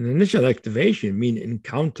 But the initial activation means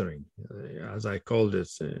encountering, as I called it,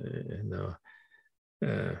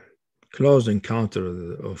 close encounter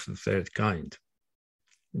of the third kind,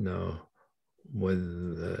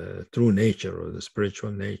 with true nature or the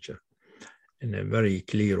spiritual nature in a very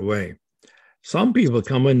clear way. Some people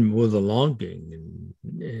come in with a longing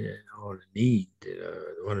or a need,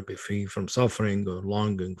 want to be free from suffering, or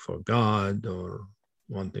longing for God, or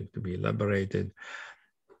wanting to be liberated,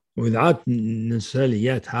 without necessarily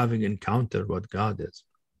yet having encountered what God is.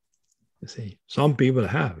 You see, some people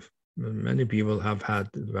have, Many people have had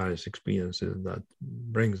various experiences that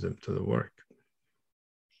brings them to the work.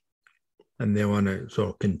 And they want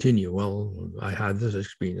to continue. Well, I had this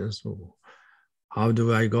experience. So how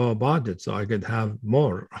do I go about it so I could have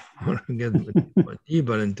more or get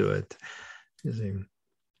deeper into it? You see.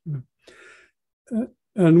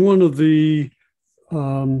 And one of the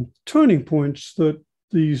turning points that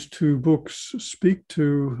these two books speak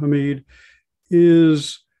to, Hameed,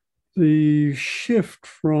 is the shift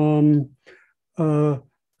from an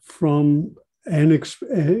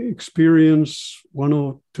experience, one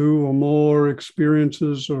or two or more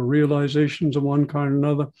experiences or realizations of one kind or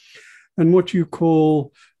another, and what you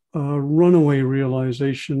call runaway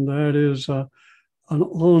realization. That is an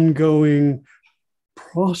ongoing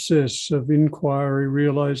process of inquiry,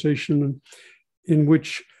 realization, in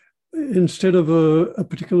which instead of a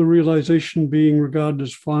particular realization being regarded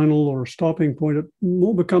as final or a stopping point, it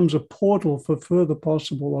more becomes a portal for further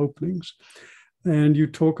possible openings. And you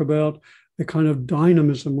talk about the kind of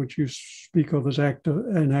dynamism which you speak of as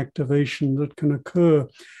an activation that can occur,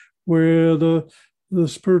 where the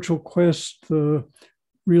spiritual quest, the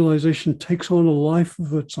realization takes on a life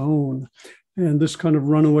of its own. And this kind of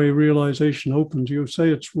runaway realization opens. You say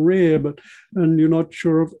it's rare, and you're not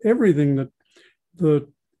sure of everything that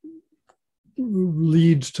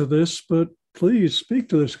leads to this, but please speak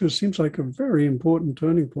to this, because it seems like a very important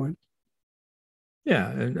turning point.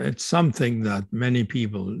 Yeah, it's something that many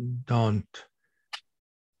people don't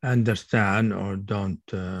understand or don't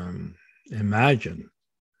imagine.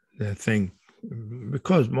 They think,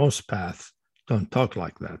 because most paths don't talk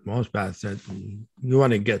like that. Most paths said, you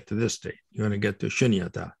want to get to this state, you want to get to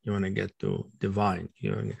shunyata, you want to get to divine.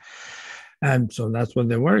 And so that's what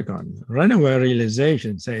they work on. Runaway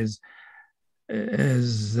realization says,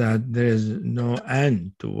 is that there is no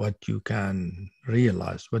end to what you can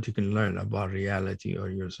realize, what you can learn about reality or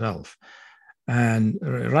yourself. And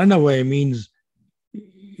runaway means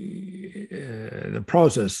the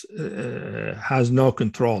process has no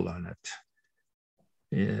control on it.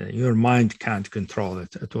 Your mind can't control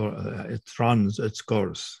it at all. It runs its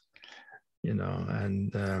course,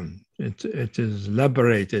 and it is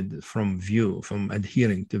liberated from view, from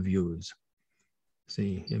adhering to views.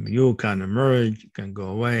 See, if you can emerge, you can go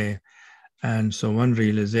away. And so one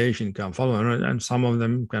realization can follow, and some of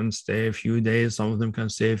them can stay a few days, some of them can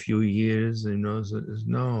stay a few years, so there's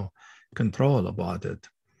no control about it.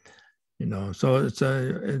 So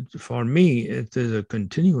for me, it is a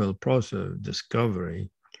continual process of discovery.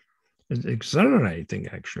 It's exhilarating,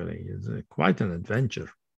 actually. It's quite an adventure.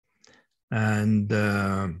 And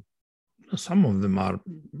some of them are,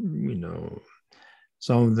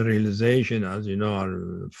 some of the realization, as you know,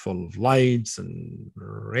 are full of lights and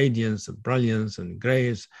radiance and brilliance and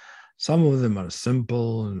grace. Some of them are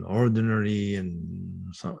simple and ordinary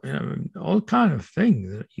and all kind of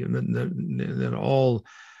things. They're all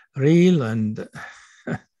real and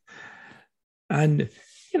I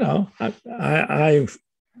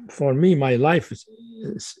for me, my life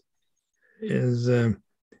is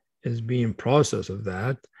being process of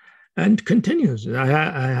that. And continues. I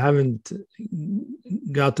haven't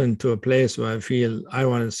gotten to a place where I feel I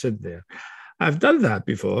want to sit there. I've done that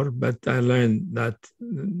before, but I learned that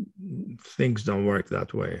things don't work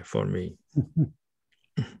that way for me.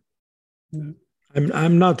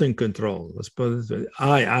 I'm not in control. Let's put it this way.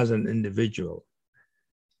 I, as an individual,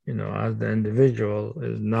 as the individual,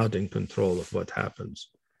 is not in control of what happens.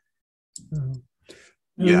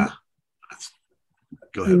 Yeah.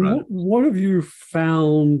 Go ahead, Rod. What have you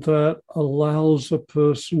found that allows a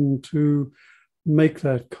person to make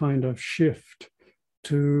that kind of shift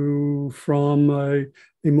from a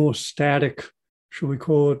more static, shall we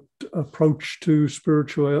call it, approach to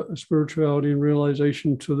spirituality and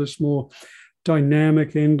realization to this more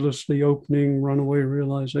dynamic, endlessly opening, runaway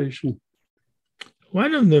realization?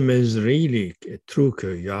 One of them is really a true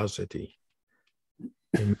curiosity.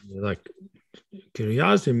 Like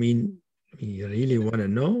curiosity means you really want to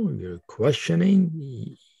know, you're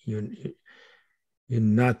questioning, you're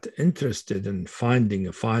not interested in finding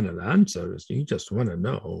a final answer. You just want to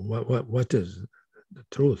know what is the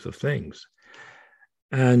truth of things.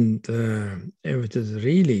 And if it is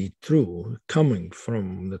really true, coming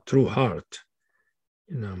from the true heart,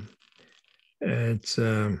 it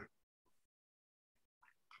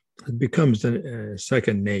becomes a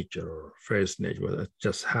second nature or first nature, where it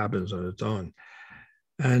just happens on its own.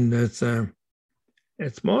 And it's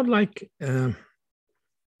more like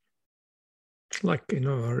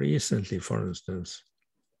recently, for instance,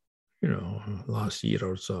 last year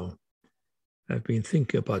or so, I've been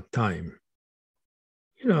thinking about time.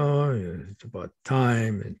 it's about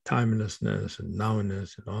time and timelessness and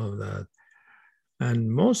nowness and all of that.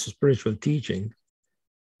 And most spiritual teaching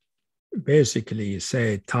basically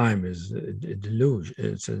say time is a delusion.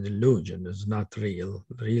 It's a delusion. It's not real.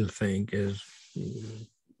 The real thing is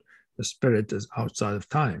the spirit is outside of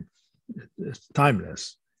time. It's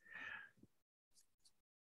timeless.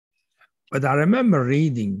 But I remember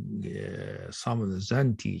reading some of the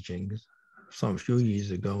Zen teachings some few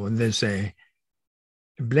years ago, and they say,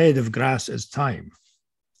 a blade of grass is time.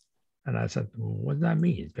 And I said, well, what does that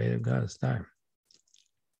mean? Blade of grass is time.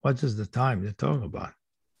 What is the time they talk about?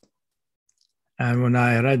 And when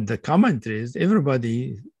I read the commentaries,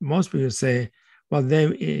 most people say, well, they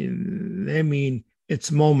mean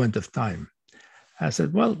it's moment of time. I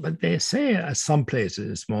said, well, but they say at some places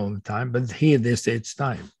it's moment of time, but here they say it's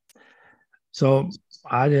time. So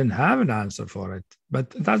I didn't have an answer for it. But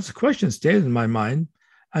that question stayed in my mind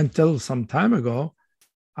until some time ago,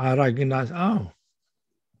 I recognized,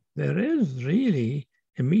 there is really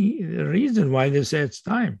a reason why they say it's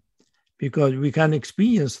time, because we can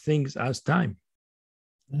experience things as time,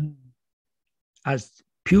 as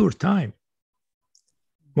pure time.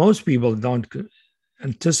 Most people don't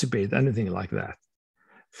anticipate anything like that.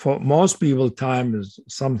 For most people, time is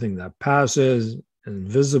something that passes,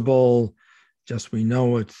 invisible, just we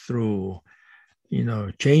know it through,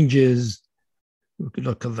 changes. You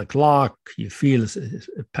look at the clock, you feel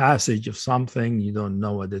a passage of something, you don't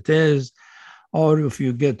know what it is. Or if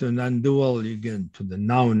you get to non-dual, you get to the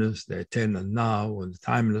nowness, the eternal now, or the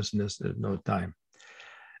timelessness, there's no time.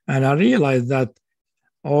 And I realized that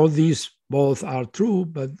all these both are true,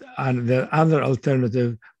 but and the other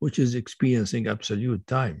alternative, which is experiencing absolute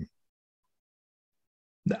time,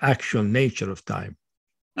 the actual nature of time.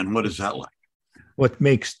 And what is that like? What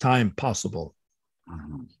makes time possible?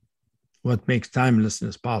 Mm-hmm. What makes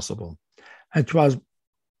timelessness possible? It was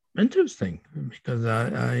interesting because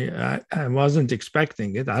I wasn't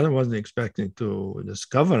expecting it. I wasn't expecting to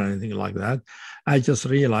discover anything like that. I just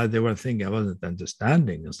realized they were things I wasn't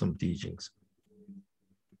understanding in some teachings.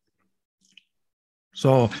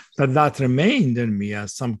 So that remained in me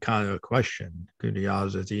as some kind of a question,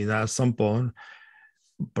 curiosity, that at some point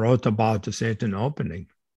brought about a certain opening.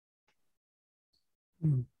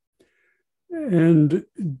 And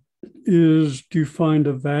do you find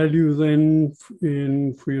a value then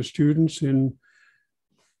for your students in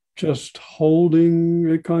just holding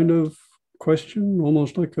a kind of question,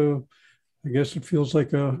 almost like I guess it feels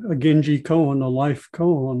like a Genji koan, a life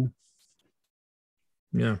koan?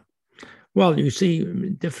 Yeah. Well, you see,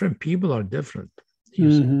 different people are different.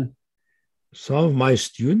 Some of my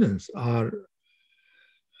students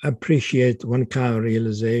appreciate one kind of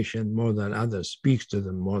realization more than others, speaks to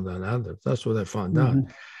them more than others. That's what I found out.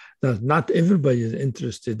 That not everybody is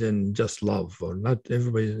interested in just love, or not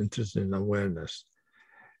everybody is interested in awareness.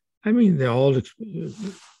 I mean,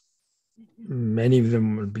 many of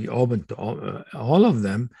them will be open to all of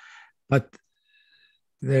them, but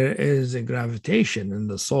there is a gravitation in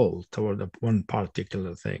the soul toward one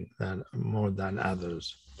particular thing that more than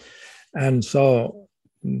others. And so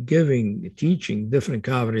teaching different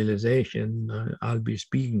kind of realization, I'll be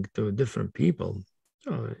speaking to different people.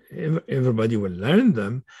 Everybody will learn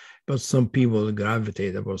them, but some people will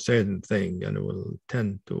gravitate about a certain thing and will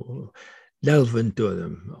tend to delve into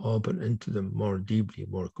them, open into them more deeply,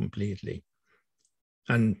 more completely.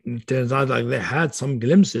 And it turns out like they had some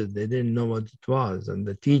glimpses, they didn't know what it was. And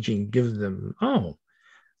the teaching gives them,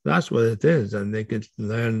 that's what it is. And they could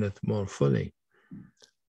learn it more fully.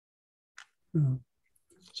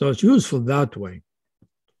 So it's useful that way.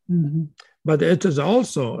 But it is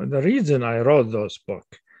also the reason I wrote those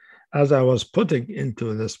books, as I was putting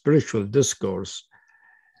into the spiritual discourse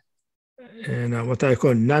and what I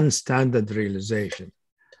call non-standard realization.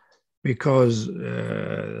 Because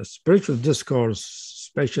spiritual discourse,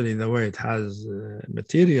 especially the way it has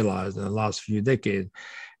materialized in the last few decades,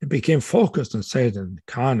 it became focused on certain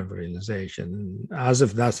kind of realization, as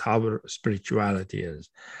if that's how spirituality is.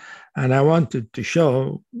 And I wanted to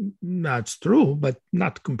show that's true, but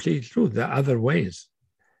not completely true. There are other ways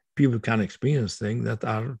people can experience things that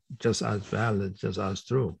are just as valid, just as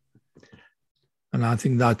true. And I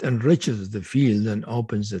think that enriches the field and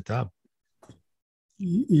opens it up.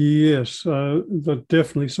 Yes, that's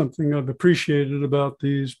definitely something I've appreciated about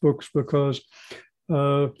these books, because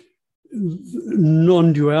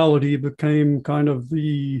non-duality became kind of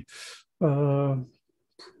the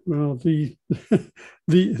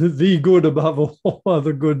the good above all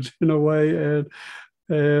other goods in a way,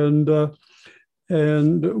 and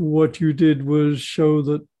what you did was show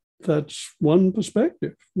that that's one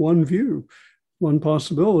perspective, one view, one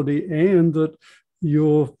possibility, and that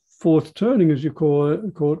your fourth turning, as you call it,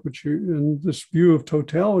 which you, in this view of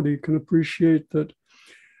totality, can appreciate the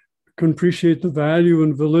value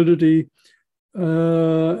and validity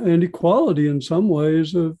and equality in some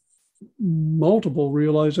ways of multiple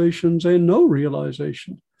realizations and no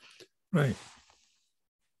realization. Right.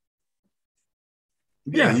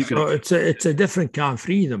 Yeah, you can. So it's a different kind of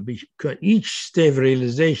freedom, because each state of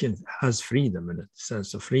realization has freedom in it,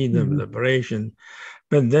 sense of freedom, liberation.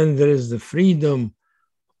 But then there is the freedom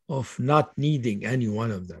of not needing any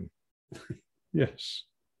one of them. Yes.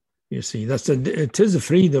 You see, it is a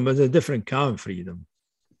freedom, but a different kind of freedom.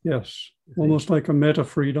 Yes, almost like a meta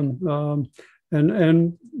freedom,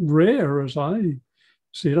 and rare as I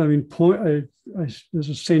see it. I mean, there's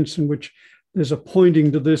a sense in which there's a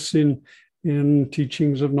pointing to this in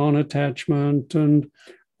teachings of non-attachment and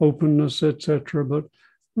openness, etc. But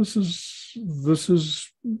this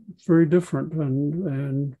is very different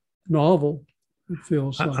and novel. It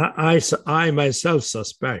feels like. I myself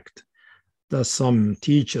suspect that some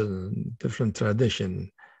teachers in different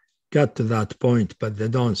tradition got to that point, but they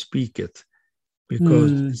don't speak it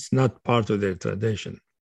because it's not part of their tradition.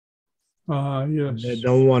 Yes. They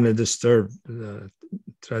don't want to disturb the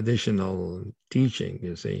traditional teaching,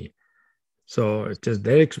 you see. So it is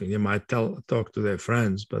their experience. They might talk to their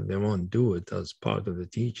friends, but they won't do it as part of the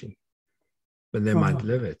teaching. But they might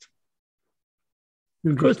live it.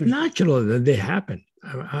 Because it's natural that they happen.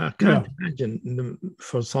 I can't imagine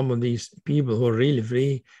for some of these people who are really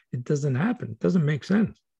free, it doesn't happen. It doesn't make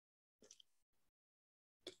sense.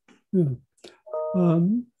 Yeah.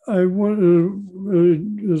 I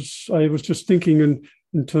was just thinking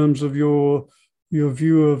in terms of your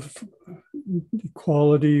view of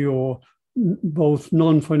equality or both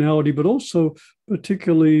non-finality, but also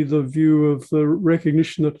particularly the view of the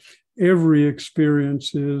recognition that every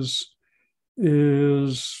experience is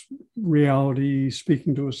reality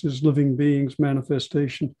speaking to us, is living beings'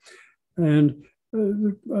 manifestation. And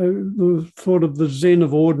the thought of the Zen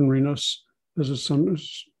of ordinariness as it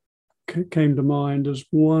sometimes came to mind as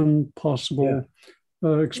one possible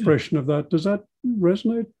expression of that. Does that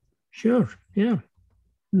resonate? Sure, yeah.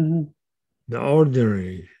 Mm-hmm. The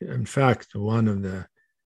ordinary, in fact, one of the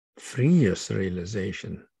freest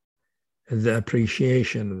realization is the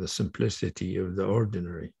appreciation of the simplicity of the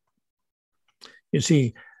ordinary. You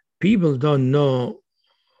see, people don't know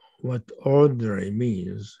what ordinary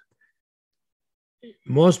means.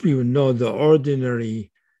 Most people know the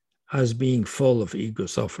ordinary as being full of ego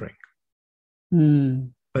suffering.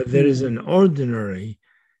 But there is an ordinary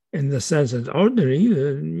in the sense that ordinary,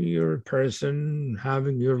 you're a person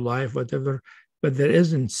having your life, whatever, but there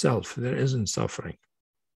isn't self, there isn't suffering.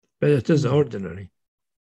 But it is ordinary.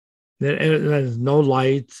 There's no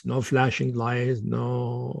light, no flashing lights,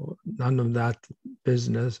 none of that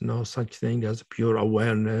business, no such thing as pure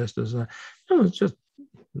awareness. It's just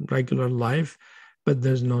regular life, but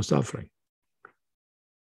there's no suffering.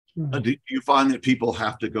 Do you find that people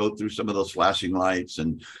have to go through some of those flashing lights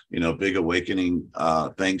and, big awakening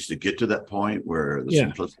things to get to that point where the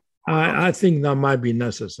simplicity? I think that might be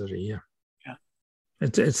necessary. Yeah.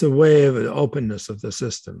 It's a way of the openness of the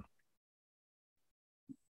system.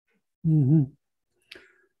 Mm-hmm.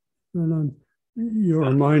 And you're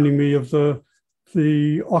reminding me of the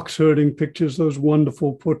ox-herding pictures, those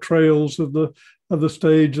wonderful portrayals of the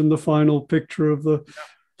stage and the final picture of the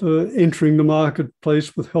entering the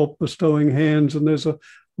marketplace with help bestowing hands. And there's a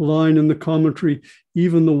line in the commentary,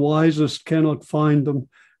 even the wisest cannot find them.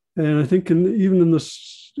 And I think even in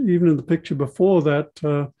the picture before that,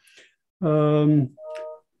 I'm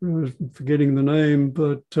forgetting the name,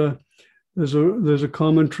 but there's a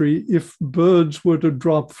commentary. If birds were to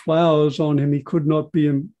drop flowers on him, he could not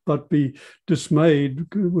but be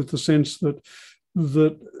dismayed, with the sense that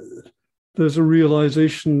there's a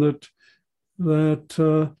realization that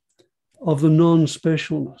of the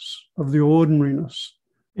non-specialness, of the ordinariness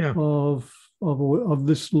of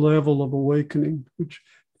this level of awakening, which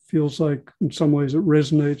feels like in some ways it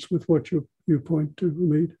resonates with what you point to,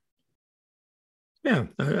 Hameed. Yeah,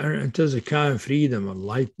 it is a kind of freedom and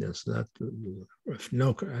lightness that with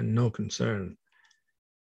no concern.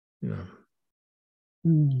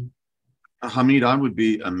 Hameed, I would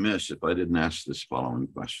be amiss if I didn't ask this following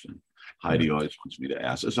question. Heidi always wants me to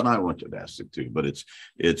ask this, and I want to ask it too, but it's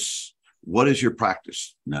what is your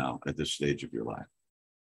practice now at this stage of your life?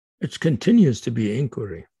 It continues to be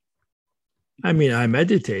inquiry. I mean, I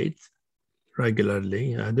meditate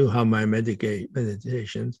regularly. I do have my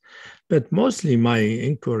meditations, but mostly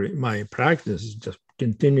my practice is just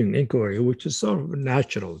continuing inquiry, which is sort of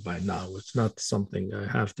natural by now. It's not something I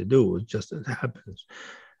have to do. It happens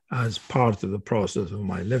as part of the process of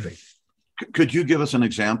my living. Could you give us an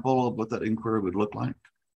example of what that inquiry would look like?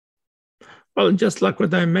 Well, just like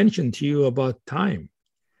what I mentioned to you about time.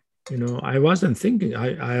 I wasn't thinking.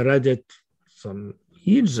 I read it some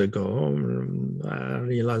years ago. I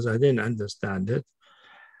realized I didn't understand it.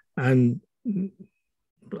 And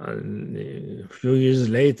a few years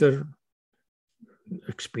later,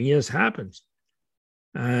 experience happens.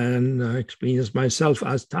 And I experienced myself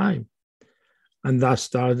as time. And that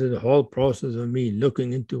started the whole process of me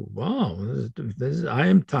looking into, wow, I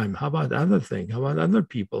am time. How about other things? How about other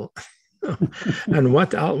people? And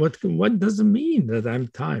what does it mean that I'm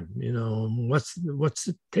time? What's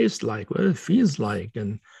it taste like? What it feels like?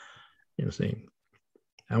 And saying,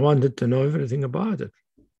 I wanted to know everything about it.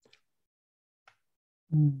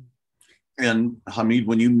 And Hameed,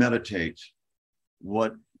 when you meditate,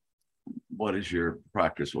 what is your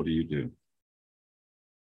practice? What do you do?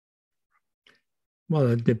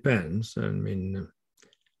 Well, it depends. I mean,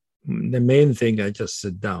 the main thing, I just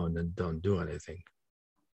sit down and don't do anything.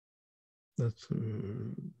 That's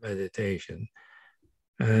meditation.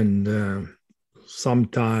 And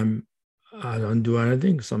sometimes I don't do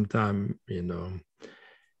anything. Sometimes,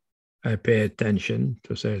 I pay attention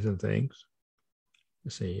to certain things. You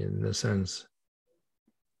see, in the sense,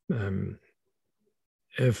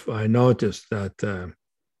 if I notice that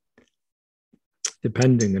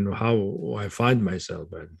depending on how I find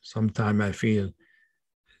myself, and sometimes I feel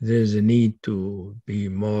there's a need to be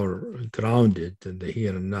more grounded in the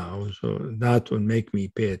here and now. So that will make me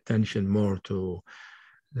pay attention more to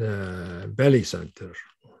the belly center,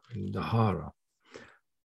 in the hara.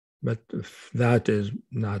 But if that is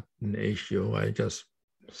not an issue, I just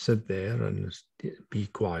sit there and be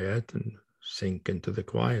quiet and sink into the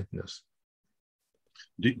quietness.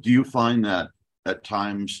 Do you find that at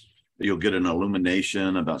times you'll get an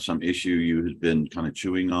illumination about some issue you had been kind of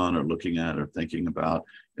chewing on or looking at or thinking about,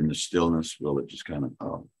 in the stillness? Will it just kind of,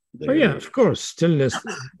 oh yeah, of course. Stillness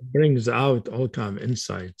brings out all time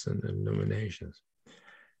insights and illuminations.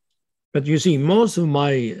 But you see, most of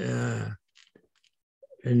my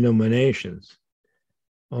illuminations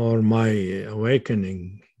or my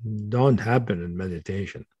awakening don't happen in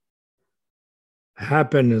meditation.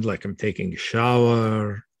 Happen like I'm taking a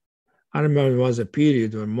shower. I remember there was a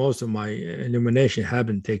period when most of my illumination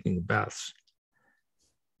happened taking baths.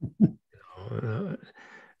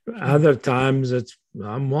 Other times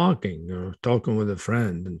I'm walking or talking with a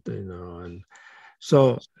friend, and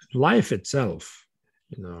so life itself,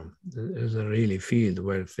 is a really field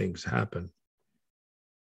where things happen.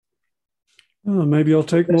 Oh, maybe I'll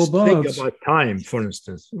take more baths. Think about time, for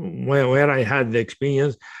instance, where I had the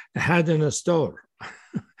experience. I had in a store.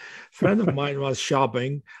 A friend of mine was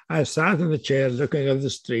shopping. I sat in the chair looking at the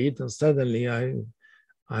street, and suddenly I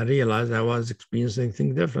realized I was experiencing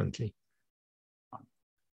things differently.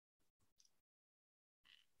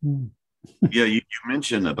 Yeah, you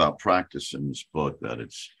mentioned about practice in this book that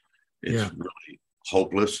it's really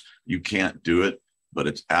hopeless. You can't do it, but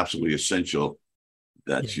it's absolutely essential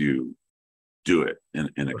that you do it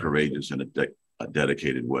in a courageous and a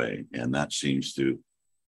dedicated way. And that seems to,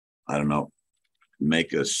 I don't know,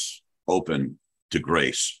 make us open to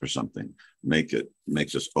grace or something.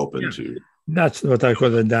 Makes us open to. That's what I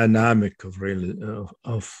call the dynamic of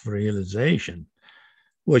realization,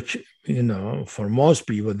 which, for most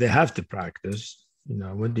people, they have to practice.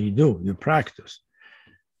 What do? You practice.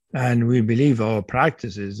 And we believe our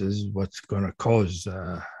practices is what's going to cause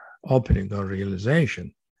opening or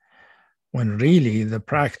realization, when really the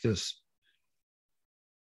practice,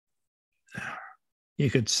 you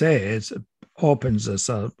could say, it opens us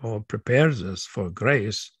up or prepares us for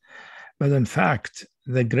grace. But in fact,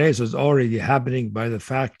 the grace is already happening by the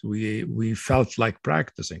fact we felt like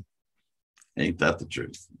practicing. Ain't that the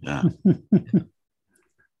truth? Yeah.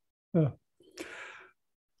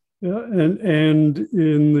 Yeah, and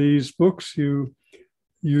in these books, you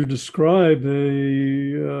describe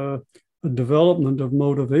a development of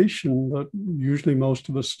motivation that usually most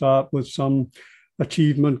of us start with some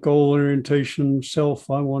achievement, goal orientation, self.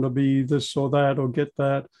 I want to be this or that or get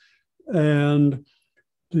that, and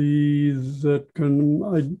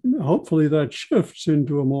hopefully that shifts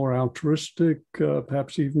into a more altruistic,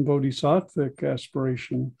 perhaps even bodhisattvic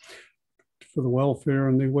aspiration for the welfare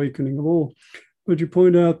and the awakening of all. But you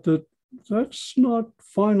point out that that's not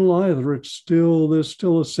final either. There's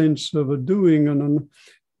still a sense of a doing, and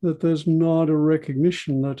that there's not a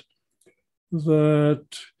recognition that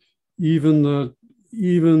even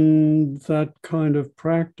that kind of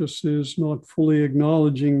practice is not fully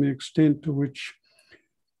acknowledging the extent to which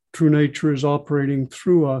true nature is operating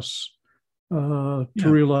through us to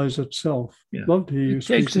realize itself. Love to hear you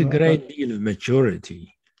speak. It takes a great deal of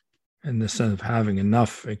maturity in the sense of having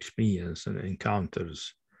enough experience and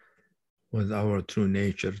encounters with our true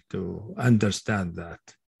nature to understand that.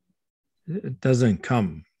 It doesn't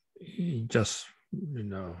come just,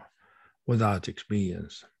 without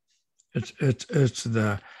experience. It's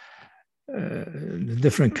the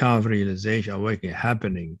different kind of realization, awakening,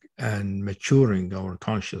 happening and maturing our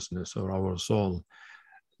consciousness or our soul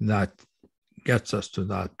that gets us to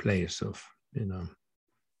that place of,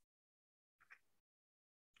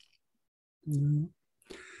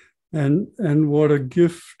 And what a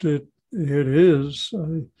gift it is.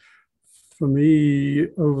 For me,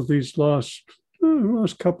 over these last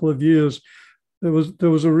couple of years, there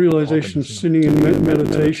was a realization sitting in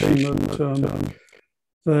meditation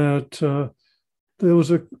that there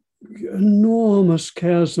was an enormous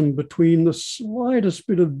chasm between the slightest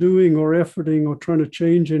bit of doing or efforting or trying to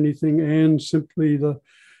change anything and simply the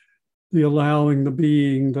allowing, the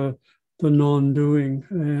being, the non-doing.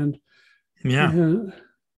 And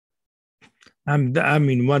I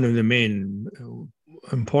mean, one of the main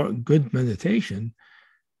important good meditation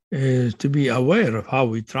is to be aware of how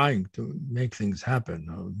we're trying to make things happen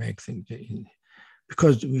or make things,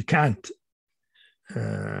 because we can't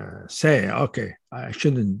say, okay, I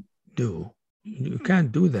shouldn't do. You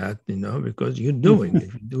can't do that, because you're doing.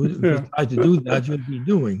 If you try to do that, you'll be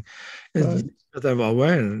doing. It's sort of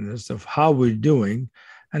awareness of how we're doing,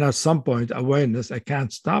 and at some point, awareness, I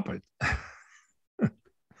can't stop it.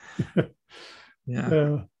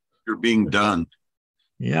 Yeah. You're being done.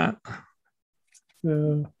 Yeah.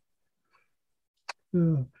 Yeah.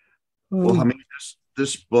 Well, I mean,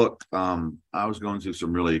 this book, I was going through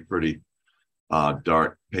some really pretty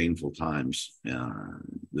dark, painful times.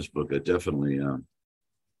 This book, it definitely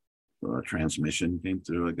transmission came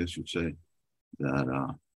through, I guess you'd say,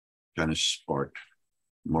 that kind of sparked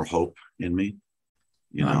more hope in me.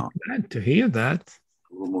 I'm glad to hear that.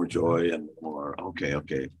 A little more joy and more,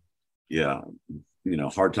 okay. Yeah,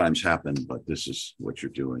 hard times happen, but this is what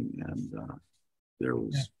you're doing. And there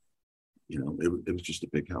was, it was just a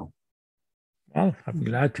big help. Well, I'm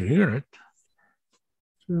glad to hear it.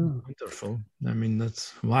 Yeah. Wonderful. I mean,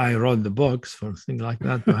 that's why I wrote the books, for things like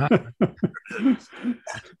that to happen.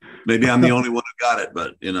 Maybe I'm the only one who got it,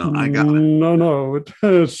 but, I got it. No, it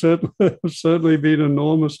has certainly been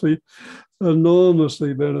enormously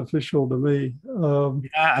beneficial to me.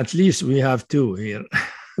 At least we have two here.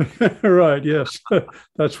 Right. Yes.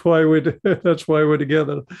 That's why we're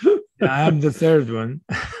together. I'm the third one.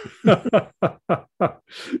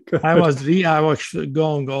 I was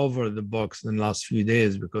going over the books in the last few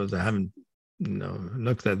days because I haven't,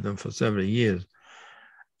 looked at them for several years,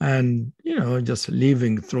 and just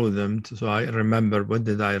leaving through them so I remember what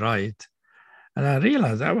did I write, and I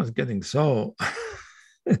realized I was getting so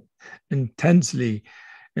intensely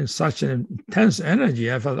in such an intense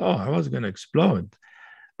energy. I thought, I was going to explode.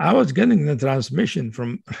 I was getting the transmission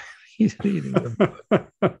from reading the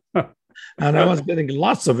book. And I was getting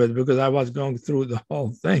lots of it because I was going through the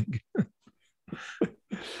whole thing.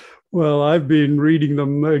 Well, I've been reading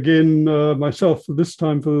them again myself, this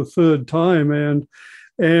time for the third time.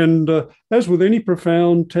 And as with any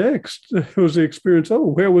profound text, it was the experience,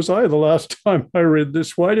 where was I the last time I read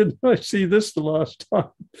this? Why didn't I see this the last time?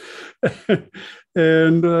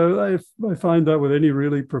 And I find that with any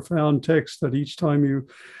really profound text, that each time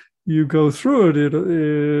you go through it,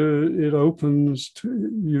 it opens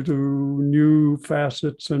you to new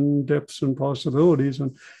facets and depths and possibilities.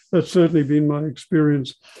 And that's certainly been my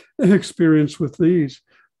experience with these.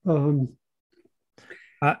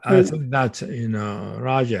 I think that,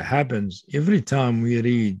 Raja, happens every time we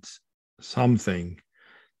read something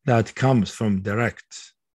that comes from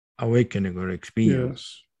direct awakening or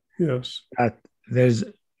experience. Yes. That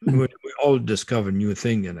we all discover new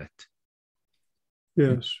thing in it.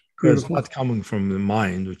 Yes. Because it's not coming from the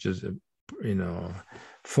mind, which is a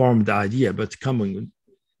formed idea, but coming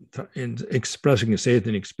in expressing a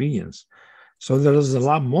certain experience. So there is a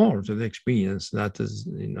lot more to the experience that is,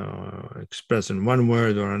 expressed in one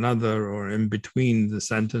word or another, or in between the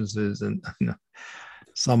sentences, and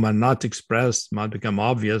some are not expressed, might become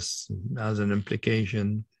obvious as an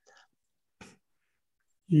implication.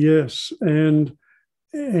 Yes, and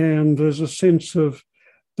there's a sense of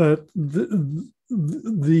that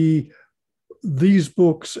these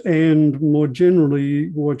books, and more generally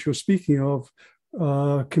what you're speaking of,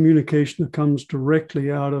 communication that comes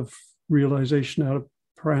directly out of realization, out of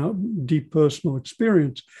deep personal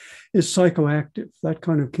experience, is psychoactive. That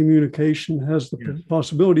kind of communication has the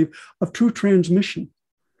possibility of true transmission.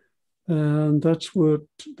 And that's what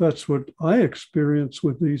I experience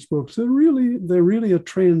with these books. They're really a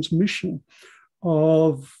transmission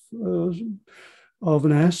of of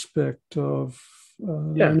an aspect of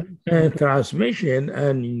and transmission,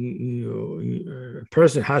 and a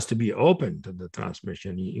person has to be open to the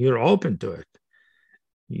transmission. You're open to it.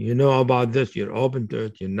 You know about this, you're open to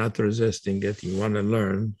it, you're not resisting it, you want to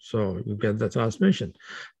learn, so you get the transmission.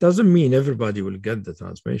 Doesn't mean everybody will get the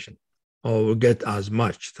transmission or will get as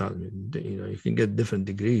much. You can get different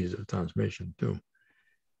degrees of transmission too.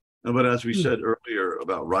 No, but as we said earlier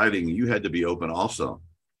about writing, you had to be open also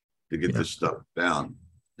to get this stuff down.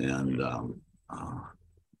 And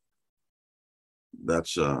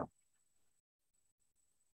that's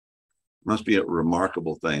must be a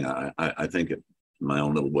remarkable thing. I think it, in my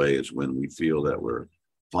own little way, is when we feel that we're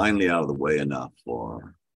finally out of the way enough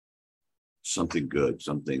for something good,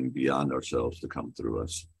 something beyond ourselves to come through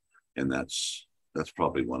us. And that's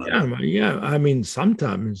probably one of them. Yeah, I mean,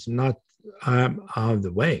 sometimes not I'm out of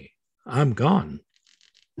the way. I'm gone.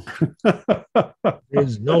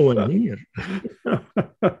 There's no one here.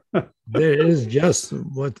 There is just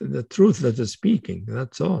what the truth that is speaking.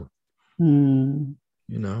 That's all. Mm.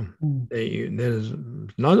 You know, there's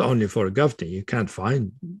not only for Gufti, you can't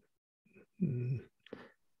find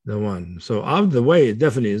the one. So out of the way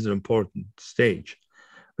definitely is an important stage.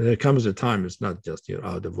 But there comes a time it's not just you're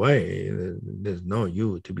out of the way. There's no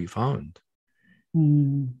you to be found.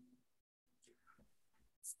 Mm.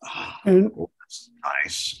 And that's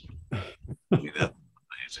nice.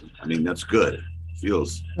 I mean, that's good. It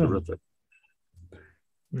feels terrific.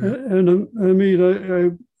 And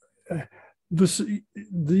Hameed,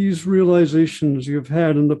 these realizations you've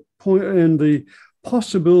had, and the point and the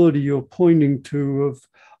possibility you're pointing to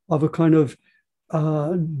of a kind of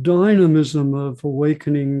dynamism of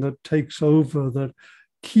awakening that takes over, that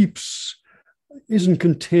isn't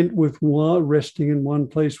content with resting in one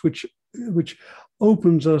place, which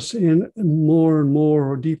opens us in more and more,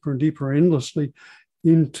 or deeper and deeper, endlessly,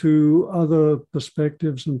 into other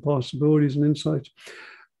perspectives and possibilities and insights.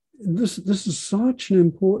 This is such an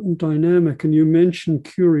important dynamic, and you mentioned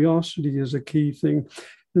curiosity as a key thing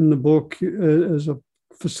in the book. As a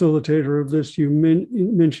facilitator of this, you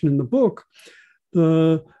mentioned in the book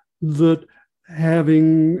that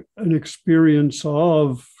having an experience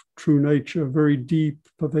of true nature, a very deep,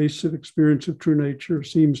 pervasive experience of true nature,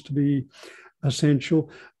 seems to be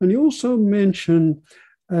essential. And you also mention,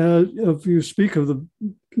 if you speak of the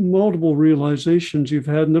multiple realizations you've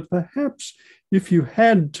had, and that perhaps if you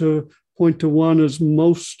had to point to one as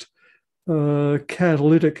most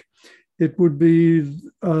catalytic, it would be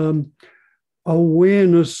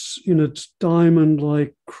awareness in its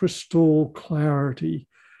diamond-like crystal clarity.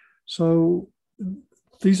 So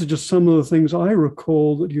these are just some of the things I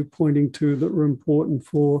recall that you're pointing to that were important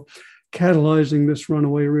for catalyzing this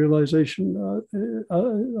runaway realization.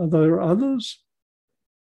 Are there others?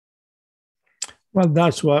 Well,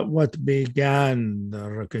 that's what began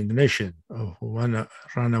the recognition of one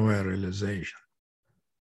runaway realization.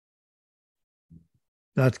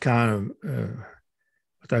 That kind of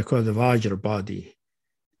what I call the Vajra body,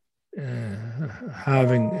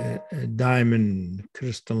 having a diamond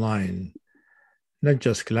crystalline, not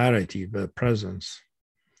just clarity, but presence,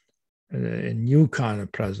 a new kind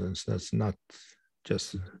of presence that's not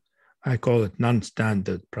just, I call it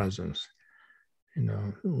non-standard presence,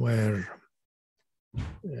 where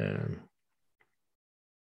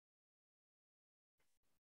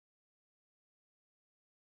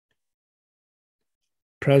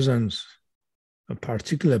presence, a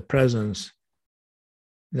particular presence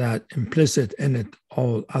that implicit in it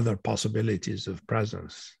all other possibilities of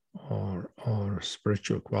presence or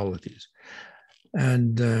spiritual qualities.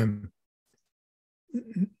 And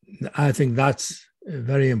I think that's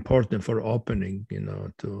very important for opening,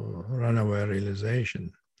 to runaway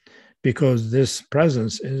realization, because this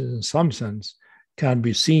presence, in some sense, can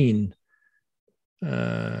be seen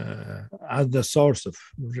as the source of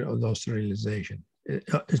those realization.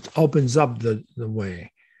 It opens up the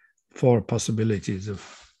way for possibilities of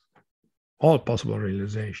all possible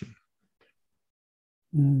realization.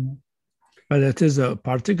 Mm. But it is a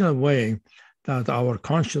particular way that our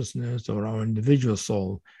consciousness or our individual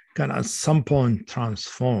soul can at some point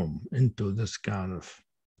transform into this kind of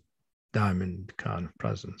diamond kind of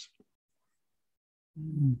presence.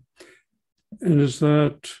 And is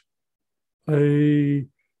that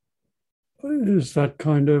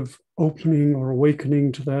kind of opening or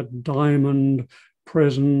awakening to that diamond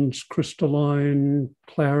presence, crystalline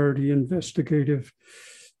clarity, investigative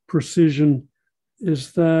precision,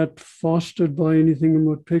 is that fostered by anything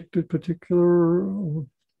in particular?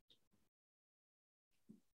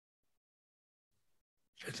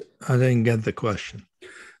 I didn't get the question.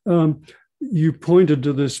 you pointed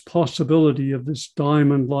to this possibility of this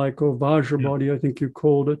diamond-like or Vajra body, I think you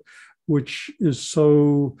called it, which is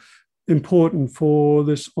so important for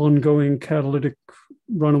this ongoing catalytic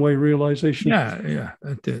runaway realization. Yeah.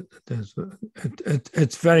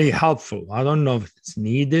 It's very helpful. I don't know if it's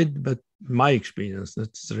needed, but my experience,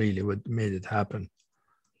 that's really what made it happen.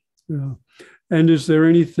 Yeah. And is there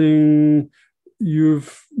anything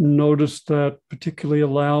you've noticed that particularly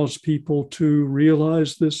allows people to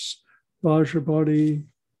realize this Vajra body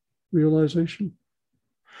realization?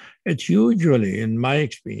 It usually, in my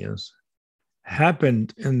experience,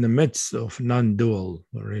 happened in the midst of non-dual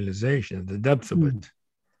realization, the depth of it.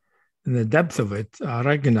 In the depth of it, I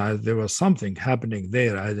recognized there was something happening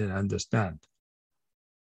there I didn't understand.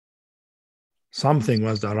 Something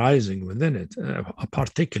was arising within it, a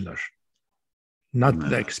particular, not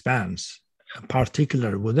the expanse, a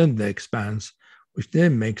particular within the expanse, which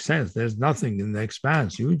didn't make sense. There's nothing in the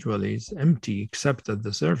expanse. Usually it's empty except at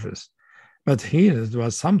the surface. But here there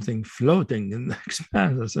was something floating in the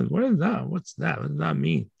expanse. I said, what is that? What's that? What does that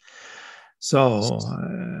mean? So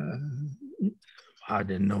I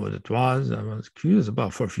didn't know what it was. I was curious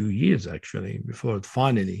about for a few years, actually, before it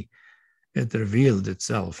finally revealed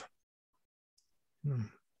itself.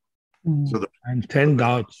 So and 10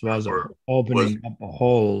 doubts was opening up a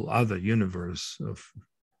whole other universe of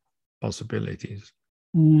possibilities.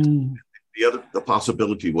 The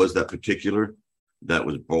possibility was that particular that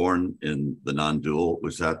was born in the non-dual,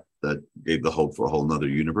 was that gave the hope for a whole nother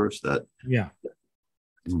universe?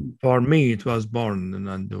 For me, it was born in the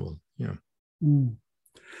non-dual.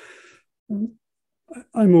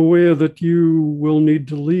 I'm aware that you will need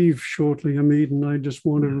to leave shortly, Hameed, and I just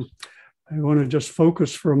want to just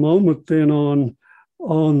focus for a moment then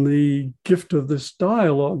on the gift of this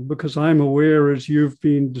dialogue, because I'm aware, as you've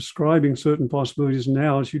been describing certain possibilities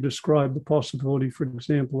now, as you describe the possibility, for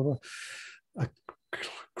example, of a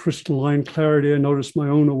crystalline clarity, I notice my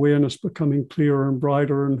own awareness becoming clearer and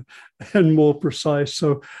brighter and more precise.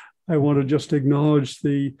 So I want to just acknowledge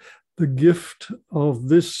the gift of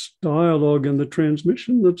this dialogue and the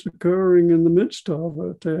transmission that's occurring in the midst of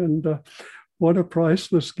it. And what a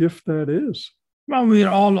priceless gift that is. Well, we're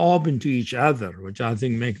all open to each other, which I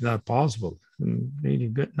think makes that possible. And really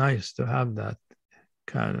good, nice to have that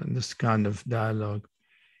this kind of dialogue.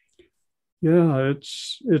 Yeah,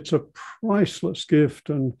 it's a priceless gift,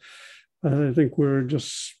 and I think we're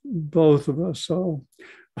just both of us. So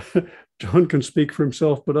John can speak for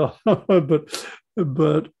himself, but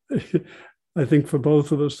I think for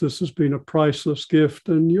both of us, this has been a priceless gift.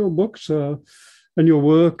 And your books, and your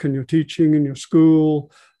work, and your teaching, and your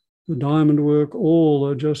school, the diamond work, all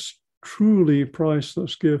are just truly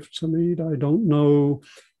priceless gifts. Hameed, I don't know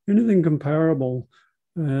anything comparable.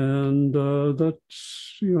 And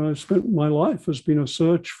that's, I've spent my life has been a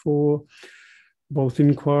search for both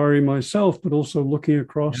inquiry myself, but also looking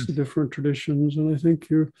across the different traditions. And I think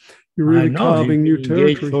you're really carving new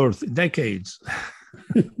territory. For decades.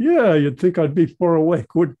 Yeah, you'd think I'd be more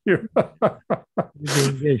awake, wouldn't you? You've been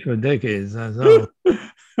engaged for decades. So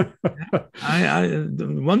I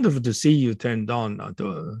wonderful to see you turned on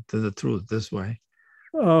to the truth this way.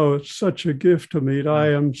 Oh, it's such a gift to me. I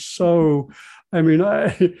am so,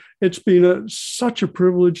 it's been such a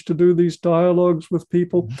privilege to do these dialogues with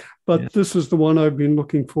people, but this is the one I've been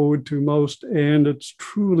looking forward to most. And it's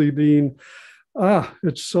truly been,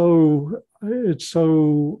 it's so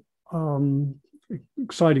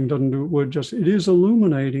exciting, doesn't do it word just, it is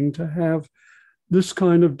illuminating to have this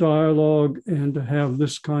kind of dialogue and to have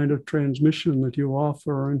this kind of transmission that you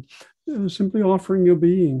offer, and simply offering your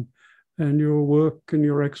being and your work and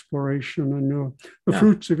your exploration and the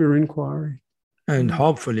fruits of your inquiry. And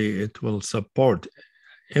hopefully it will support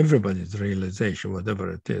everybody's realization,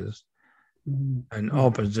 whatever it is, and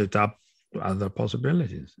opens it up to other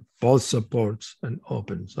possibilities. Both supports and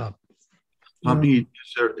opens up. Hameed,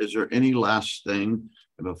 is there any last thing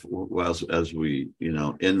as we,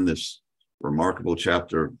 in this remarkable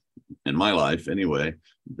chapter in my life anyway,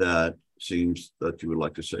 that seems that you would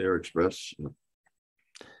like to say or express?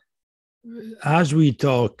 As we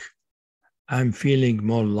talk, I'm feeling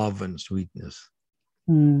more love and sweetness.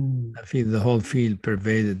 I feel the whole field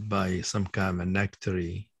pervaded by some kind of a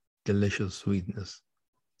nectary, delicious sweetness.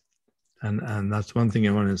 And that's one thing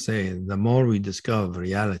I want to say. The more we discover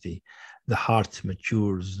reality, the heart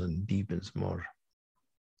matures and deepens more.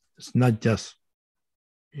 It's not just,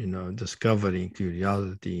 discovering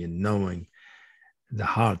curiosity and knowing. The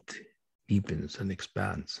heart deepens and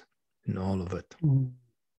expands in all of it,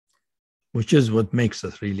 which is what makes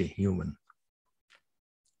us really human.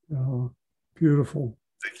 Beautiful.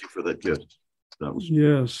 Thank you for that gift. That was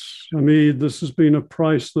Yes, Hameed, this has been a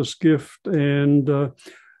priceless gift, and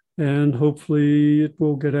hopefully it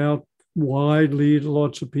will get out widely to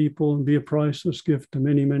lots of people and be a priceless gift to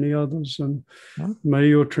many, many others. And may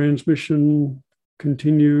your transmission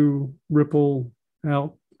continue, ripple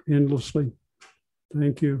out endlessly.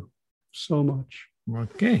 Thank you so much.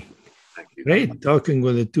 Okay. Great talking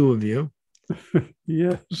with the two of you.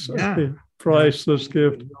 Yes, Yeah. priceless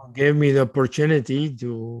gift. You gave me the opportunity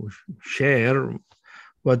to share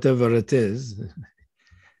whatever it is,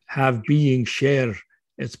 have being share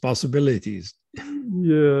its possibilities.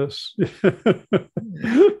 Yes. I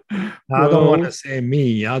don't want to say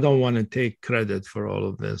me. I don't want to take credit for all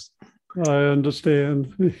of this. I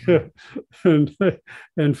understand. Yeah.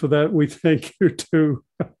 And for that, we thank you too.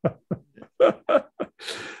 I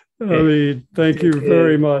mean, thank you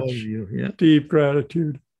very much. Yeah. Deep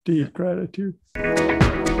gratitude. Deep gratitude.